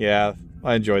thing. Yeah,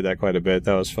 I enjoyed that quite a bit.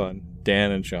 That was fun.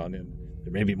 Dan and Sean, and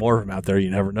there may be more of them out there.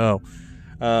 You never know.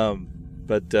 And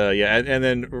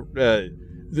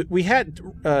then we had.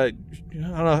 I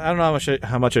don't know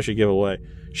how much I should give away.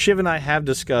 Shiv and I have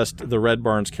discussed the Red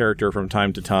Barnes character from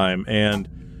time to time, and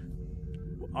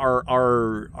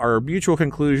our mutual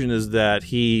conclusion is that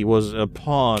he was a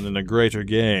pawn in a greater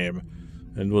game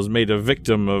and was made a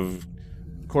victim of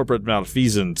corporate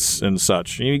malfeasance and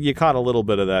such. You caught a little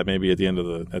bit of that maybe at the end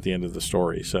of the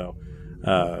story. So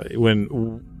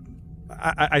when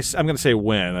I'm going to say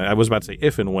when, I was about to say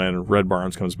if and when Red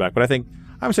Barnes comes back, but I think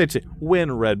I'm going to say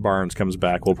when Red Barnes comes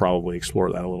back, we'll probably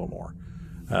explore that a little more.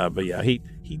 But yeah, he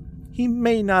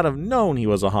may not have known he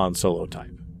was a Han Solo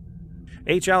type.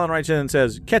 H. Allen writes in and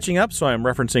says, catching up, so I'm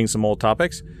referencing some old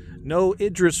topics. No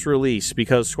Idris release,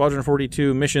 because Squadron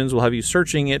 42 missions will have you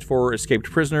searching it for escaped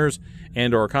prisoners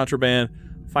and or contraband,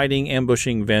 fighting,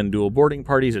 ambushing Vanduul boarding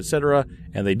parties, etc.,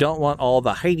 and they don't want all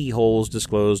the hidey holes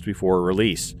disclosed before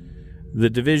release.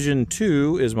 The Division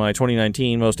 2 is my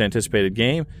 2019 most anticipated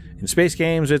game. In space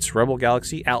games, it's Rebel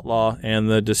Galaxy Outlaw and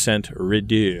The Descent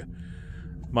Redux.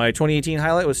 My 2018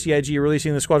 highlight was CIG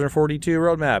releasing the Squadron 42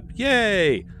 roadmap.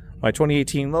 Yay! My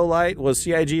 2018 lowlight was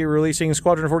CIG releasing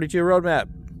Squadron 42 roadmap.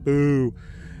 Boo.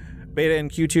 Beta in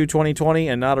Q2 2020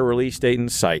 and not a release date in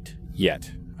sight yet.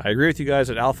 I agree with you guys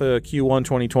that Alpha Q1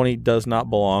 2020 does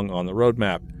not belong on the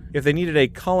roadmap. If they needed a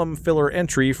column filler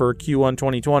entry for Q1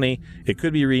 2020, it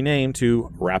could be renamed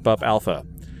to Wrap Up Alpha.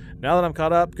 Now that I'm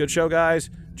caught up, good show, guys.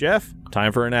 Jeff,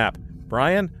 time for a nap.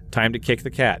 Brian, time to kick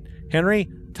the cat. Henry,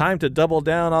 time to double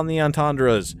down on the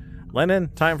entendres.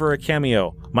 Lennon, time for a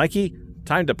cameo. Mikey,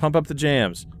 time to pump up the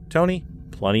jams. Tony,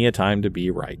 plenty of time to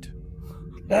be right.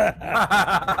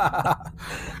 I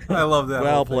love that.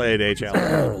 Well played, H.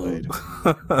 Allen.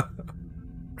 Well played.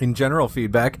 In general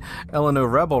feedback, Eleanor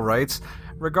Rebel writes,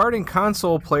 regarding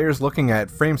console players looking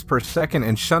at frames per second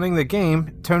and shunning the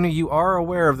game, Tony, you are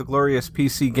aware of the glorious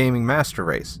PC gaming master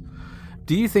race.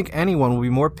 Do you think anyone will be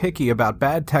more picky about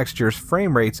bad textures,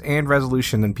 frame rates, and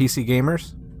resolution than PC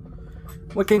gamers?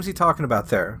 What game's he talking about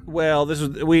there? Well, this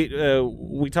is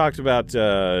we talked about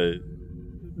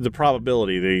the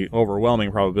probability, the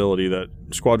overwhelming probability that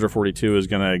Squadron 42 is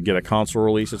going to get a console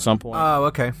release at some point. Oh,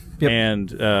 okay. Yep. And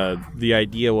the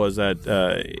idea was that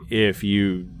if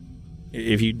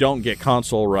you don't get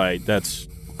console right, that's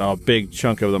a big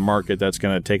chunk of the market that's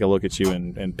going to take a look at you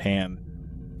and pan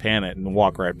it and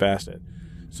walk right past it.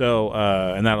 So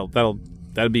and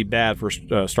that'd be bad for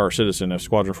Star Citizen if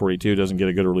Squadron 42 doesn't get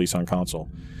a good release on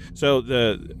console. So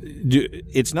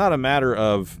it's not a matter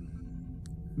of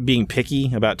being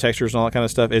picky about textures and all that kind of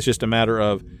stuff. It's just a matter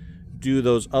of, do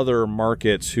those other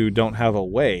markets who don't have a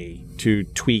way to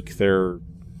tweak their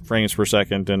frames per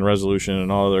second and resolution and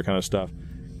all other kind of stuff,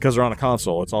 because they're on a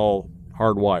console, it's all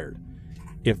hardwired.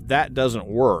 If that doesn't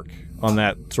work on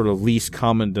that sort of least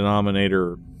common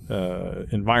denominator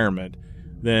environment,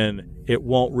 then it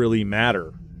won't really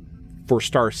matter for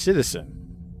Star Citizen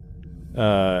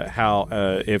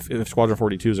if Squadron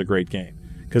 42 is a great game.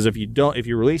 Because if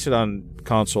you release it on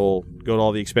console, go to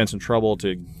all the expense and trouble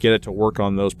to get it to work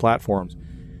on those platforms,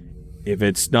 if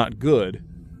it's not good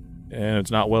and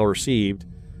it's not well received,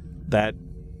 that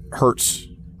hurts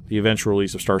the eventual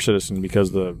release of Star Citizen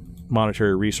because the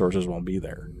monetary resources won't be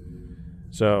there.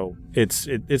 So it's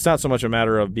not so much a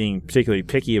matter of being particularly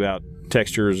picky about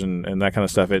textures and that kind of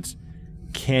stuff. It's,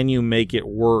 can you make it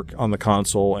work on the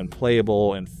console and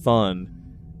playable and fun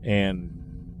and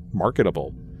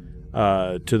marketable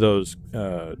to those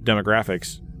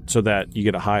demographics so that you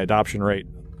get a high adoption rate,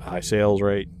 a high sales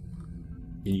rate.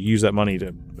 You use that money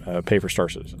to pay for Star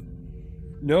Citizen.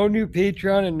 No new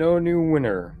Patreon and no new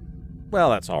winner. Well,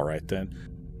 that's all right then.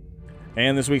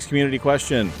 And this week's community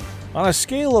question. On a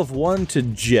scale of 1 to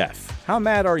Jeff, how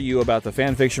mad are you about the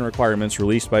fanfiction requirements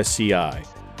released by CI?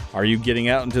 Are you getting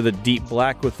out into the deep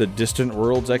black with the Distant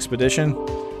Worlds expedition?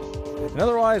 And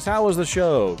otherwise, how was the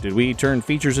show? Did we turn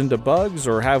features into bugs,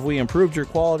 or have we improved your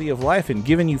quality of life and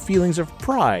given you feelings of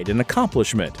pride and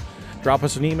accomplishment? Drop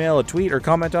us an email, a tweet, or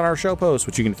comment on our show post,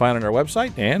 which you can find on our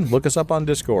website, and look us up on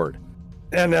Discord.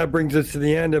 And that brings us to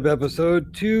the end of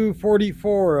episode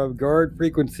 244 of Guard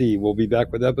Frequency. We'll be back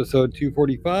with episode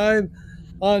 245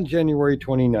 on January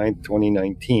 29th,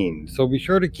 2019. So be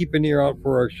sure to keep an ear out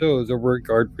for our shows over at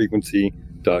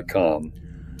guardfrequency.com.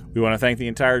 We want to thank the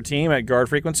entire team at Guard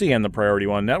Frequency and the Priority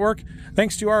One Network.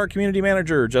 Thanks to our community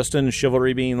manager, Justin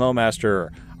Chivalry Bean Lowmaster,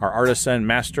 our artist and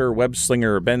master web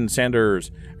slinger, Ben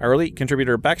Sanders, our elite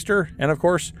contributor, Baxter, and of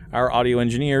course, our audio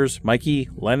engineers, Mikey,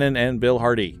 Lennon, and Bill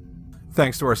Hardy.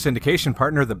 Thanks to our syndication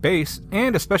partner, The Base,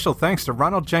 and a special thanks to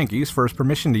Ronald Jenkins for his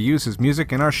permission to use his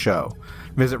music in our show.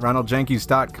 Visit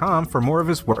ronaldjenkins.com for more of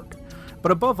his work.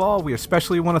 But above all, we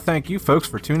especially want to thank you folks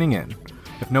for tuning in.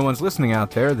 If no one's listening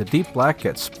out there, the Deep Black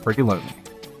gets pretty lonely.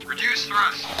 Reduce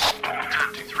thrust.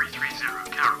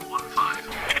 102330, Carol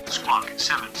 15. Squawk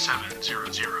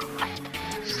 7700.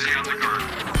 Stay on the guard.